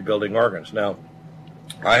template for rebuilding organs. Now,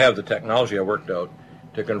 I have the technology I worked out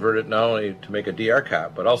to convert it not only to make a DR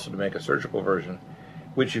cap, but also to make a surgical version,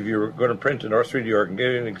 which if you were going to print an 3D organ,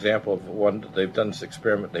 give you an example of one that they've done this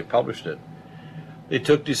experiment, they published it. They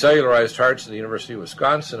took decellularized hearts at the University of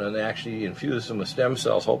Wisconsin and they actually infused them with stem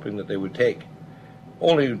cells, hoping that they would take.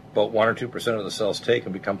 Only about 1 or 2% of the cells take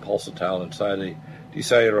and become pulsatile inside a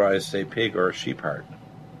decellularized, say, pig or a sheep heart.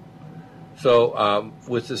 So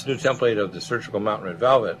with this new template of the surgical mountain red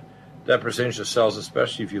velvet, that percentage of cells,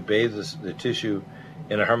 especially if you bathe the tissue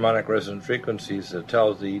in a harmonic resonant frequencies that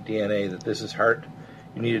tells the DNA that this is heart,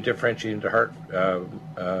 you need to differentiate into heart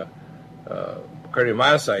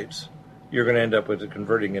cardiomyocytes, you're going to end up with it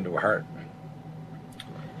converting into a heart.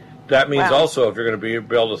 That means also if you're going to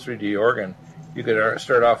build a 3D organ, you could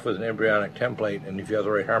start off with an embryonic template, and if you have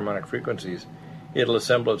the right harmonic frequencies, it'll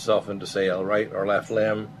assemble itself into, say, a right or left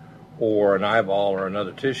limb or an eyeball or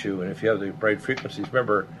another tissue. And if you have the right frequencies,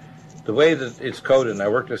 remember, the way that it's coded, and I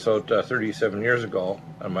worked this out 37 years ago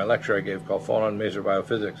on my lecture I gave called Phonon Maser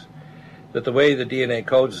Biophysics, that the way the DNA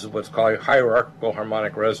codes is what's called hierarchical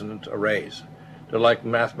harmonic resonant arrays. They're like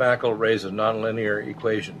mathematical arrays of nonlinear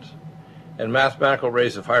equations. And mathematical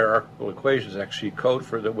arrays of hierarchical equations actually code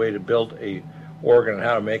for the way to build a organ and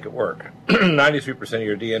how to make it work. 93% of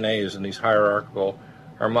your DNA is in these hierarchical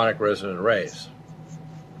harmonic resonant arrays.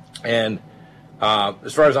 And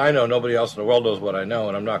as far as I know, nobody else in the world knows what I know,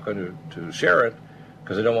 and I'm not going to share it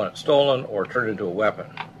because I don't want it stolen or turned into a weapon.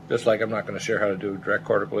 Just like I'm not going to share how to do direct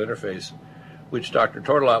cortical interface, which Dr.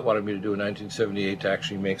 Tortolot wanted me to do in 1978 to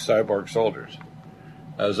actually make cyborg soldiers.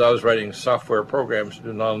 As I was writing software programs to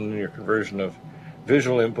do nonlinear conversion of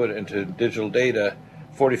visual input into digital data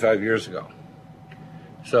 45 years ago.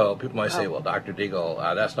 So people might say, well, Dr. Deagle,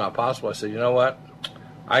 that's not possible. I said, you know what?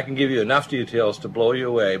 I can give you enough details to blow you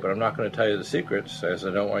away, but I'm not going to tell you the secrets, as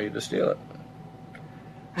I don't want you to steal it.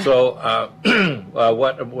 So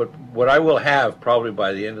what I will have probably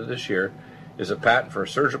by the end of this year is a patent for a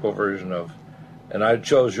surgical version of, and I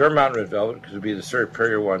chose your mountain red velvet because it would be the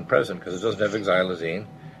superior one present because it doesn't have xylazine,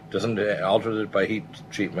 doesn't alter it by heat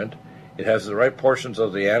treatment. It has the right portions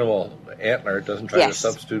of the animal antler. It doesn't try to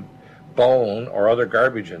substitute bone or other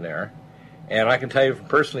garbage in there. And I can tell you from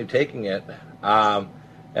personally taking it, and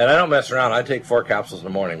I don't mess around. I take 4 capsules in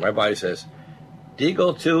the morning. My body says,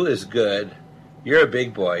 Deagle 2 is good. You're a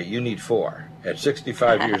big boy. You need 4. At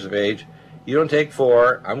 65 years of age, you don't take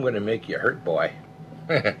 4. I'm going to make you hurt, boy.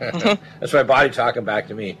 That's my body talking back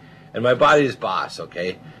to me. And my body's boss,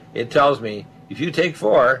 okay? It tells me, if you take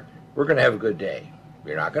 4, we're going to have a good day.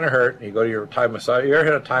 You're not going to hurt. You go to your Thai massage. You ever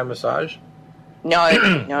had a Thai massage? No,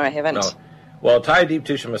 no, I haven't. No. Well, Thai deep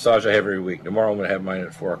tissue massage I have every week. Tomorrow I'm going to have mine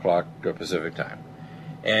at 4 o'clock Pacific time.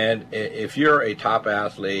 And if you're a top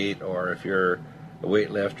athlete or if you're a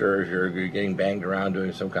weightlifter, if you're getting banged around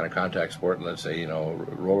doing some kind of contact sport, let's say,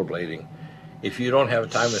 rollerblading, if you don't have a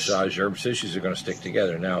Thai massage, your tissues are going to stick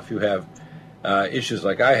together. Now, if you have issues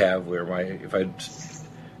like I have, where if I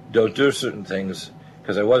don't do certain things,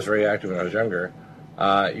 because I was very active when I was younger,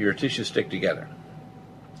 your tissues stick together.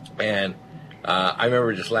 And I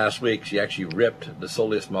remember just last week, she actually ripped the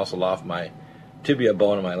soleus muscle off my tibia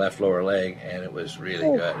bone in my left lower leg, and it was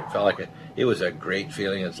really good. It felt like it was a great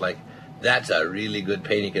feeling. It's like, that's a really good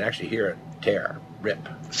pain. You can actually hear it tear, rip,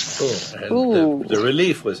 boom. And the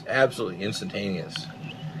relief was absolutely instantaneous.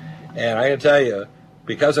 And I can tell you,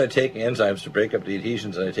 because I take enzymes to break up the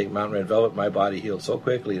adhesions and I take mountain red velvet, my body healed so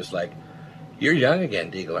quickly. It's like, you're young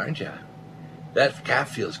again, Deagle, aren't you? That calf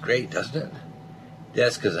feels great, doesn't it?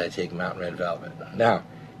 That's because I take mountain red velvet. Now,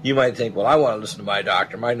 you might think, well, I want to listen to my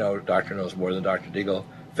doctor. My doctor knows more than Dr. Deagle.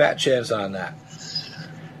 Fat chance on that.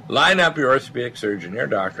 Line up your orthopedic surgeon, your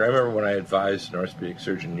doctor. I remember when I advised an orthopedic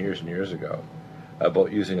surgeon years and years ago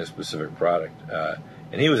about using a specific product.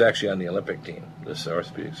 And he was actually on the Olympic team, this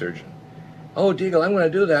orthopedic surgeon. Oh, Deagle, I'm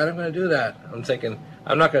going to do that. I'm thinking,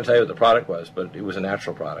 I'm not going to tell you what the product was, but it was a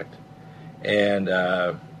natural product. And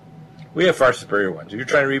we have far superior ones. If you're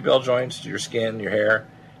trying to rebuild joints, your skin, your hair,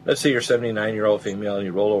 let's say you're a 79-year-old female and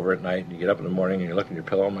you roll over at night and you get up in the morning and you look at your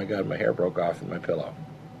pillow, oh my God, my hair broke off in my pillow.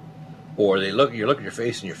 Or you look at your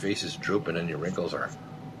face and your face is drooping and your wrinkles are,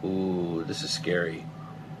 ooh, this is scary.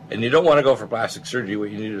 And you don't want to go for plastic surgery.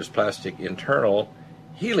 What you need is plastic internal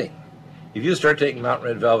healing. If you start taking Mountain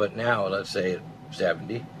Red Velvet now, let's say at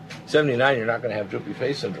 70, 79, you're not going to have droopy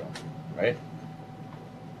face syndrome, right?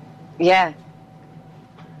 Yeah.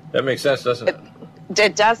 That makes sense, doesn't it?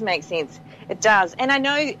 It does make sense. It does. And I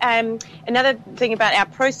know another thing about our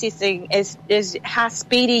processing is how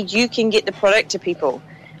speedy you can get the product to people.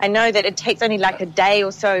 I know that it takes only like a day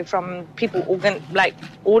or so from people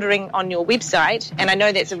ordering on your website, and I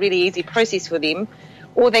know that's a really easy process for them,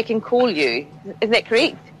 or they can call you. Is that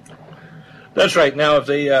correct? That's right. Now, if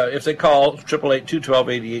they call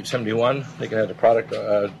 888-212-8871, they can have the product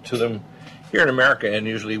to them here in America in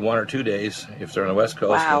usually 1 or 2 days. If they're on the West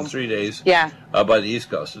Coast, in 3 days. Yeah. By the East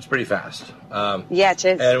Coast, it's pretty fast. Yeah, it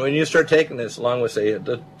is. And when you start taking this, along with say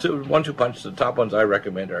the 1-2 punch, the top ones I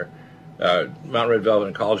recommend are Mountain Red Velvet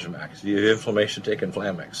and Collagen Max. If you have inflammation, take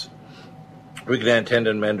Inflamex. Weakened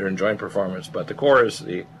tendon, mender, and joint performance. But the core is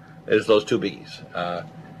those two biggies.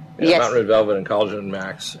 Yes. Mountain Red Velvet and Collagen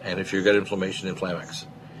Max. And if you've got inflammation, Inflamex.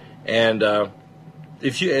 And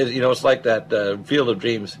if it's like that Field of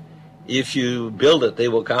Dreams. If you build it, they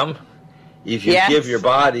will come. If you give your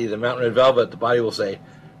body the Mountain Red Velvet, the body will say,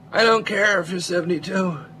 I don't care if you're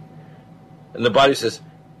 72. And the body says,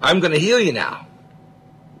 I'm going to heal you now.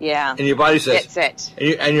 Yeah. And your body says, that's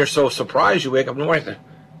it. And you're so surprised, you wake up in the morning,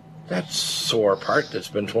 that sore part that's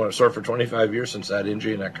been sore for 25 years since that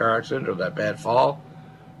injury in that car accident or that bad fall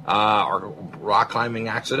or rock climbing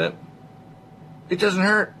accident, it doesn't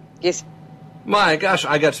hurt. Yes. My gosh,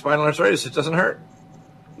 I got spinal arthritis. It doesn't hurt.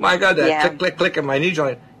 My God, that click, click, click in my knee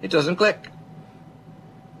joint, it doesn't click.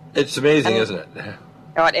 It's amazing, isn't it?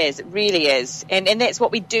 Oh, it is. It really is. And that's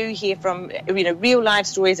what we do hear from, real life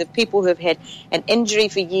stories of people who have had an injury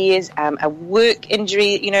for years, a work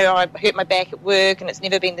injury. I hurt my back at work and it's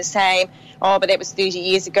never been the same. Oh, but that was 30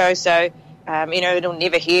 years ago, so, it'll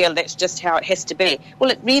never heal. That's just how it has to be. Well,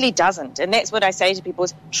 it really doesn't. And that's what I say to people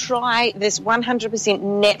is try this 100%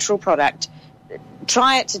 natural product.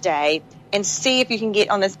 Try it today and see if you can get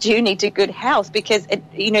on this journey to good health, because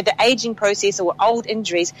the aging process or old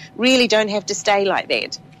injuries really don't have to stay like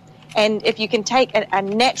that. And if you can take a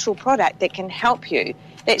natural product that can help you,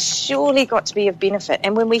 that's surely got to be of benefit.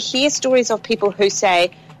 And when we hear stories of people who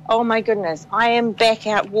say, oh my goodness, I am back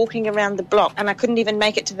out walking around the block and I couldn't even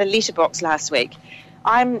make it to the letterbox last week.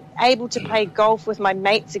 I'm able to play golf with my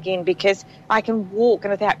mates again because I can walk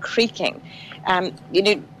and without creaking.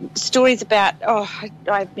 Stories about,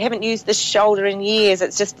 I haven't used this shoulder in years.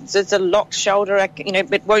 It's a locked shoulder,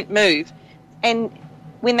 it won't move. And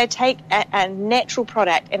when they take a natural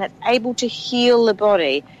product and it's able to heal the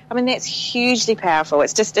body, that's hugely powerful.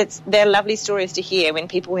 They're lovely stories to hear when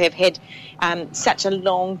people have had such a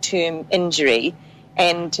long-term injury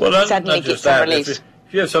and suddenly get some relief.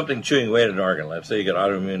 If you have something chewing away at an organ, let's say you got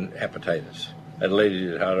autoimmune hepatitis. I had a lady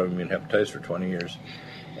who had autoimmune hepatitis for 20 years.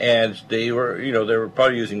 And they were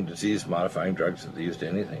probably using disease-modifying drugs if they used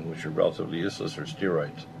anything, which are relatively useless, or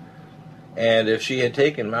steroids. And if she had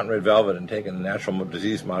taken Mountain Red Velvet and taken the natural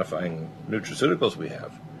disease-modifying nutraceuticals we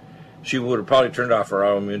have, she would have probably turned off her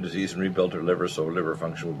autoimmune disease and rebuilt her liver so her liver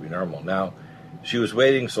function would be normal. Now, she was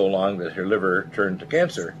waiting so long that her liver turned to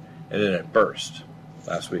cancer, and then it burst.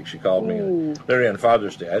 Last week she called me, literally on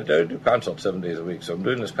Father's Day. I do consults 7 days a week, so I'm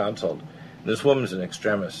doing this consult. And this woman's an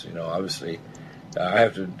extremis, obviously. I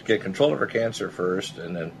have to get control of her cancer first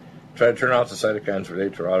and then try to turn off the cytokines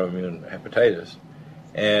related to her autoimmune hepatitis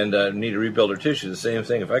and need to rebuild her tissue. The same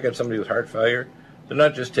thing. If I get somebody with heart failure, they're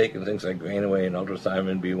not just taking things like Grainaway and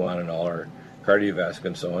ultrathiamine B1 and all our cardiovascular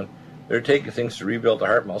and so on. They're taking things to rebuild the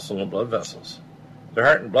heart muscle and the blood vessels. Their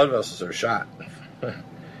heart and blood vessels are shot.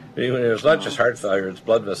 It's not just heart failure, it's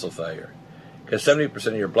blood vessel failure. Because 70%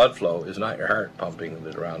 of your blood flow is not your heart pumping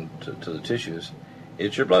it around to the tissues.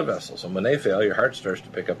 It's your blood vessels. And when they fail, your heart starts to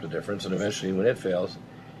pick up the difference, and eventually when it fails,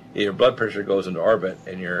 your blood pressure goes into orbit,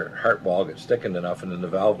 and your heart wall gets thickened enough, and then the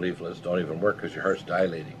valve leaflets don't even work because your heart's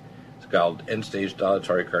dilating. It's called end-stage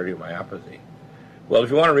dilatory cardiomyopathy. Well, if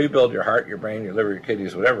you want to rebuild your heart, your brain, your liver, your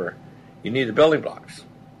kidneys, whatever, you need the building blocks.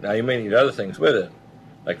 Now, you may need other things with it.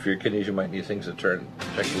 Like for your kidneys, you might need things that check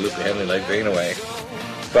the loop of Henle like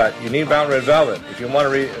Grainaway. But you need Mountain Red Velvet. If you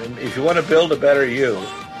want to build a better you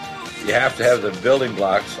have to have the building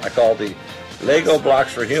blocks. I call the Lego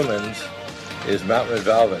blocks for humans is Mountain Red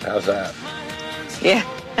Velvet. How's that? Yeah.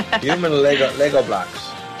 Human Lego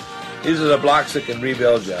blocks. These are the blocks that can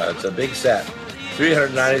rebuild you. It's a big set.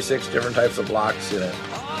 396 different types of blocks in it.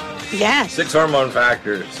 Yeah. 6 hormone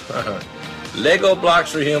factors. Lego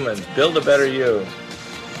blocks for humans. Build a better you.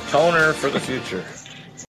 Toner for the future.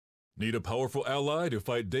 Need a powerful ally to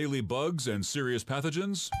fight daily bugs and serious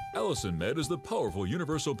pathogens? AllicinMed is the powerful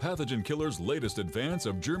universal pathogen killer's latest advance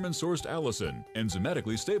of German-sourced allicin,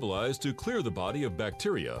 enzymatically stabilized to clear the body of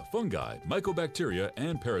bacteria, fungi, mycobacteria,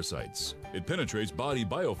 and parasites. It penetrates body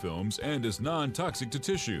biofilms and is non-toxic to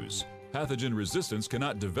tissues. Pathogen resistance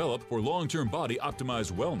cannot develop for long-term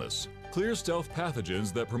body-optimized wellness. Clear stealth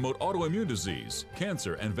pathogens that promote autoimmune disease,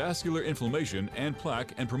 cancer and vascular inflammation and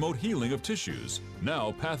plaque and promote healing of tissues.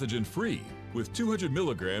 Now pathogen-free. With 200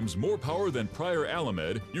 milligrams more power than prior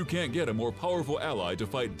Alamed, you can't get a more powerful ally to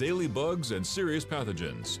fight daily bugs and serious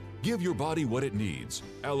pathogens. Give your body what it needs.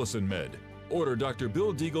 AllicinMed. Order Dr.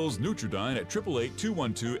 Bill Deagle's Nutridyne at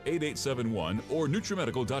 888-212-8871 or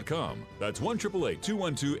NutriMedical.com. That's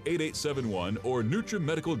 1-888-212-8871 or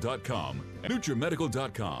NutriMedical.com.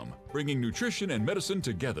 NutriMedical.com, bringing nutrition and medicine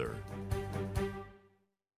together.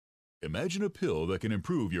 Imagine a pill that can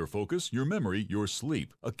improve your focus, your memory, your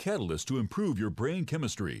sleep, a catalyst to improve your brain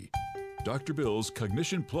chemistry. Dr. Bill's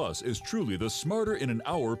Cognition Plus is truly the smarter in an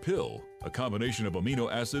hour pill. A combination of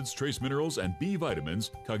amino acids, trace minerals, and B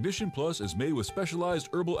vitamins, Cognition Plus is made with specialized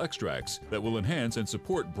herbal extracts that will enhance and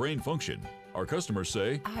support brain function. Our customers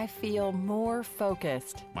say, I feel more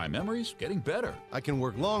focused. my memory's getting better. I can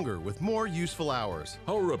work longer with more useful hours.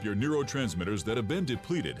 Power up your neurotransmitters that have been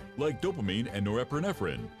depleted, like dopamine and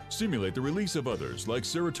norepinephrine. Stimulate the release of others, like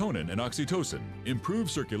serotonin and oxytocin.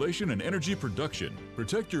 Improve circulation and energy production.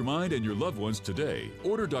 Protect your mind and your loved ones today.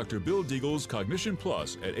 Order Dr. Bill Deagle's Cognition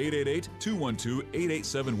Plus at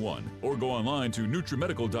 888-212-8871 or go online to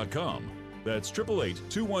NutriMedical.com. That's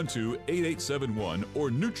 888-212-8871 or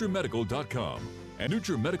NutriMedical.com. And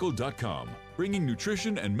NutriMedical.com, bringing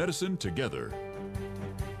nutrition and medicine together.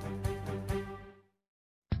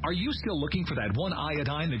 Are you still looking for that one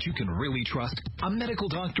iodine that you can really trust? A medical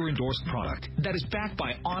doctor endorsed product that is backed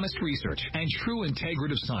by honest research and true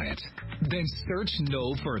integrative science? Then search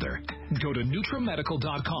no further. Go to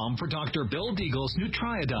NutriMedical.com for Dr. Bill Deagle's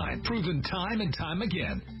NutriIodine, proven time and time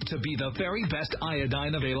again to be the very best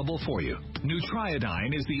iodine available for you.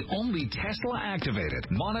 NutriIodine is the only Tesla-activated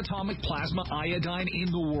monatomic plasma iodine in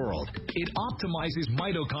the world. It optimizes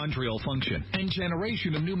mitochondrial function and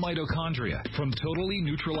generation of new mitochondria from totally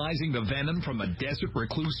neutralizing the venom from a desert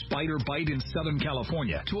recluse spider bite in Southern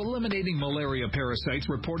California to eliminating malaria parasites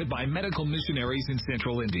reported by medical missionaries in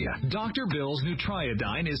Central India. Dr. Bill's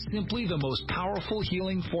NutriIodine is simply the most powerful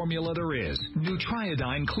healing formula there is.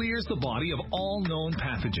 NutriIodine clears the body of all known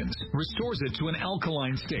pathogens, restores it to an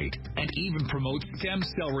alkaline state, and even promotes stem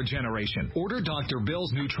cell regeneration. Order Dr.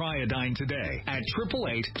 Bill's NutriIodine today at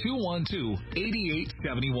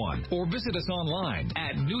 888-212-8871 or visit us online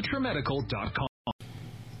at NutriMedical.com.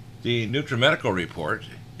 The NutriMedical Report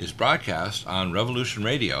is broadcast on Revolution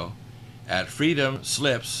Radio at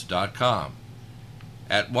freedomslips.com.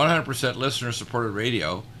 At 100% listener-supported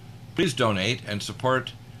radio, please donate and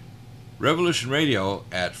support Revolution Radio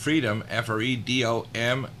at freedom,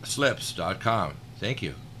 FREDOM, slips.com. Thank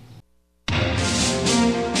you.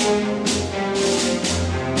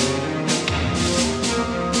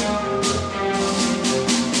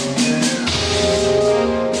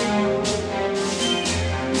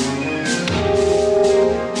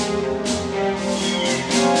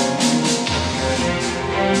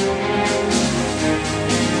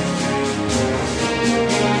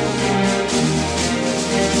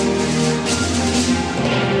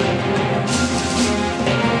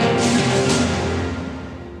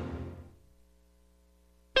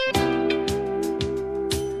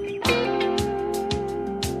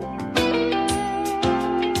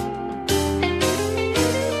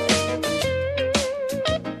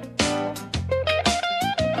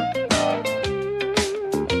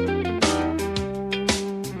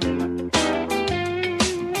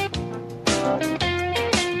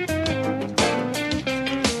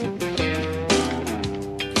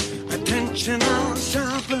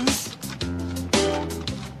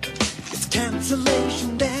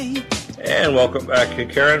 Welcome back,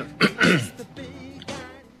 Karen.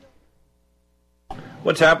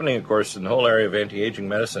 What's happening, of course, in the whole area of anti-aging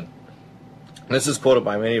medicine? This is quoted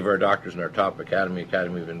by many of our doctors in our top Academy of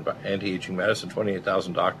Anti-Aging Medicine,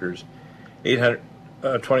 28,000 doctors,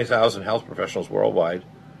 20,000 health professionals worldwide.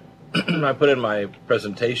 I put in my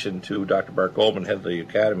presentation to Dr. Bart Goldman, head of the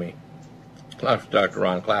Academy, Dr.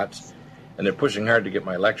 Ron Klatz, and they're pushing hard to get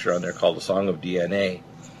my lecture on there called The Song of DNA.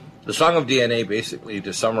 The Song of DNA, basically,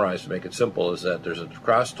 to summarize, to make it simple, is that there's a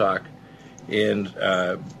crosstalk in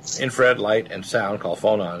infrared light and sound called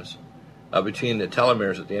phonons between the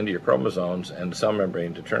telomeres at the end of your chromosomes and the cell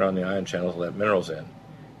membrane to turn on the ion channels and let minerals in,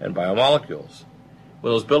 and biomolecules.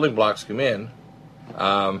 When those building blocks come in,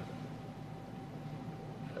 when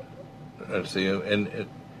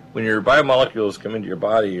your biomolecules come into your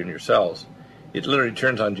body and your cells, it literally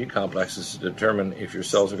turns on G complexes to determine if your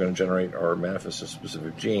cells are going to generate or manifest a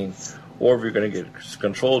specific gene, or if you're going to get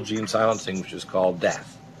controlled gene silencing, which is called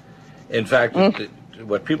death. In fact,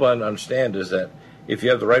 what people don't understand is that if you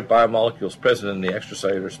have the right biomolecules present in the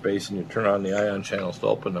extracellular space and you turn on the ion channels to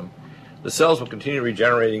open them, the cells will continue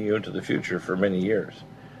regenerating you into the future for many years.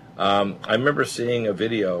 I remember seeing a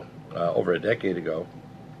video over a decade ago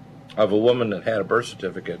of a woman that had a birth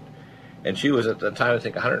certificate, and she was at the time, I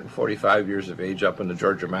think, 145 years of age up in the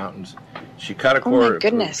Georgia mountains. She cut a cord,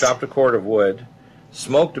 chopped a cord of wood,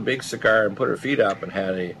 smoked a big cigar, and put her feet up and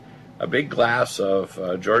had a big glass of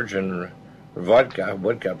Georgian vodka,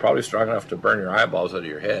 probably strong enough to burn your eyeballs out of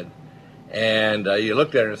your head. And you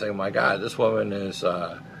looked at her and think, oh my God, this woman is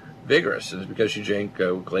vigorous. And it's because she drank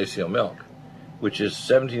glacial milk, which is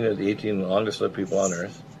 17 of the 18 longest lived people on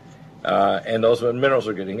Earth. And those minerals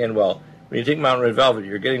are getting in. Well, when you take Mountain Red Velvet,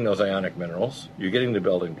 you're getting those ionic minerals, you're getting the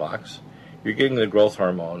building blocks, you're getting the growth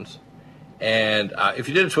hormones. And if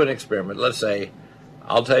you did a twin experiment, let's say,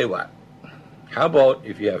 I'll tell you what, how about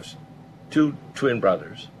if you have two twin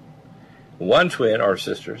brothers, one twin or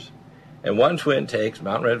sisters, and one twin takes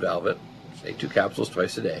Mountain Red Velvet, say 2 capsules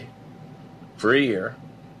twice a day, for a year,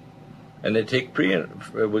 and they take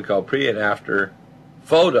we call pre and after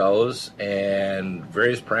photos and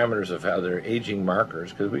various parameters of how their aging markers,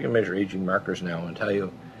 because we can measure aging markers now and tell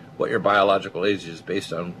you what your biological age is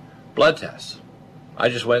based on blood tests. I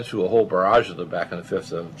just went through a whole barrage of them back on the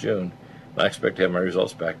 5th of June, and I expect to have my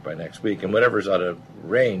results back by next week. And whatever's out of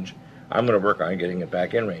range, I'm going to work on getting it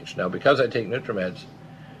back in range. Now, because I take NutriMeds,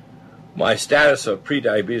 my status of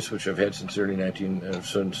pre-diabetes, which I've had since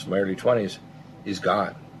since my early 20s, is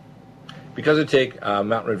gone. Because I take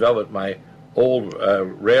Mountain Red Velvet, my old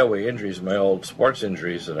railway injuries, my old sports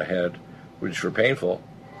injuries that I had, which were painful,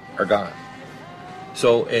 are gone.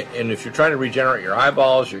 So, and if you're trying to regenerate your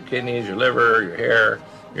eyeballs, your kidneys, your liver, your hair,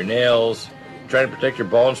 your nails, trying to protect your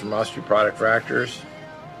bones from osteoporotic fractures,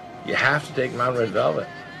 you have to take Mountain Red Velvet.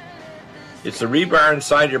 It's the rebar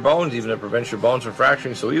inside your bones even that prevents your bones from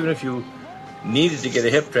fracturing. So even if you needed to get a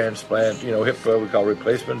hip transplant, hip we call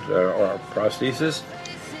replacement or prosthesis,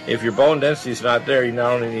 if your bone density is not there, you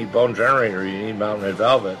not only need bone generator, you need Mountain Red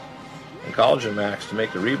Velvet and Collagen Max to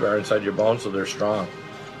make the rebar inside your bones so they're strong.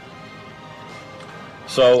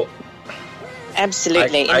 So,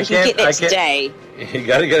 absolutely, and if you get it today, you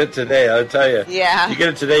got to get it today. I'll tell you. Yeah. If you get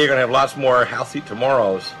it today, you're going to have lots more healthy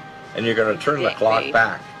tomorrows, and you're going to turn the clock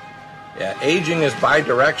back. Yeah, aging is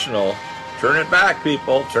bi-directional. Turn it back,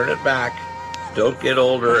 people. Turn it back. Don't get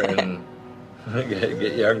older and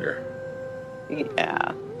get younger.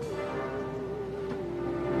 Yeah.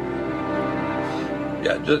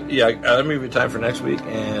 Let me give you time for next week.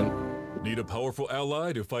 And need a powerful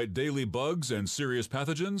ally to fight daily bugs and serious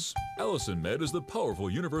pathogens? AllicinMed is the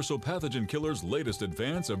powerful universal pathogen killer's latest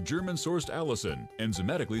advance of German-sourced allicin,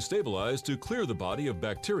 enzymatically stabilized to clear the body of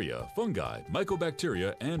bacteria, fungi,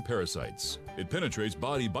 mycobacteria, and parasites. It penetrates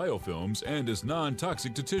body biofilms and is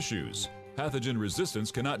non-toxic to tissues. Pathogen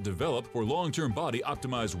resistance cannot develop for long-term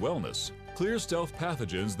body-optimized wellness. Clear stealth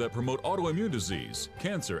pathogens that promote autoimmune disease,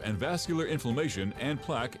 cancer and vascular inflammation and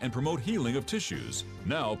plaque, and promote healing of tissues.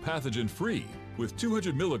 Now pathogen-free. With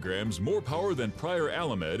 200 milligrams more power than prior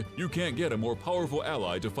Alamed, you can't get a more powerful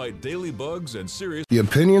ally to fight daily bugs and serious... The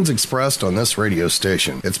opinions expressed on this radio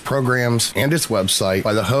station, its programs, and its website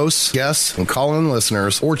by the hosts, guests, and call-in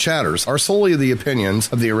listeners or chatters are solely the opinions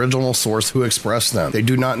of the original source who expressed them. They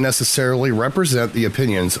do not necessarily represent the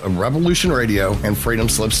opinions of Revolution Radio and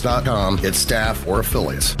FreedomSlips.com, its staff, or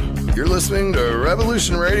affiliates. You're listening to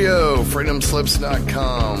Revolution Radio,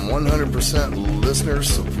 FreedomSlips.com, 100%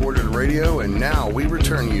 listener-supported radio, and now we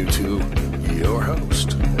return you to your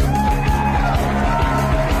host.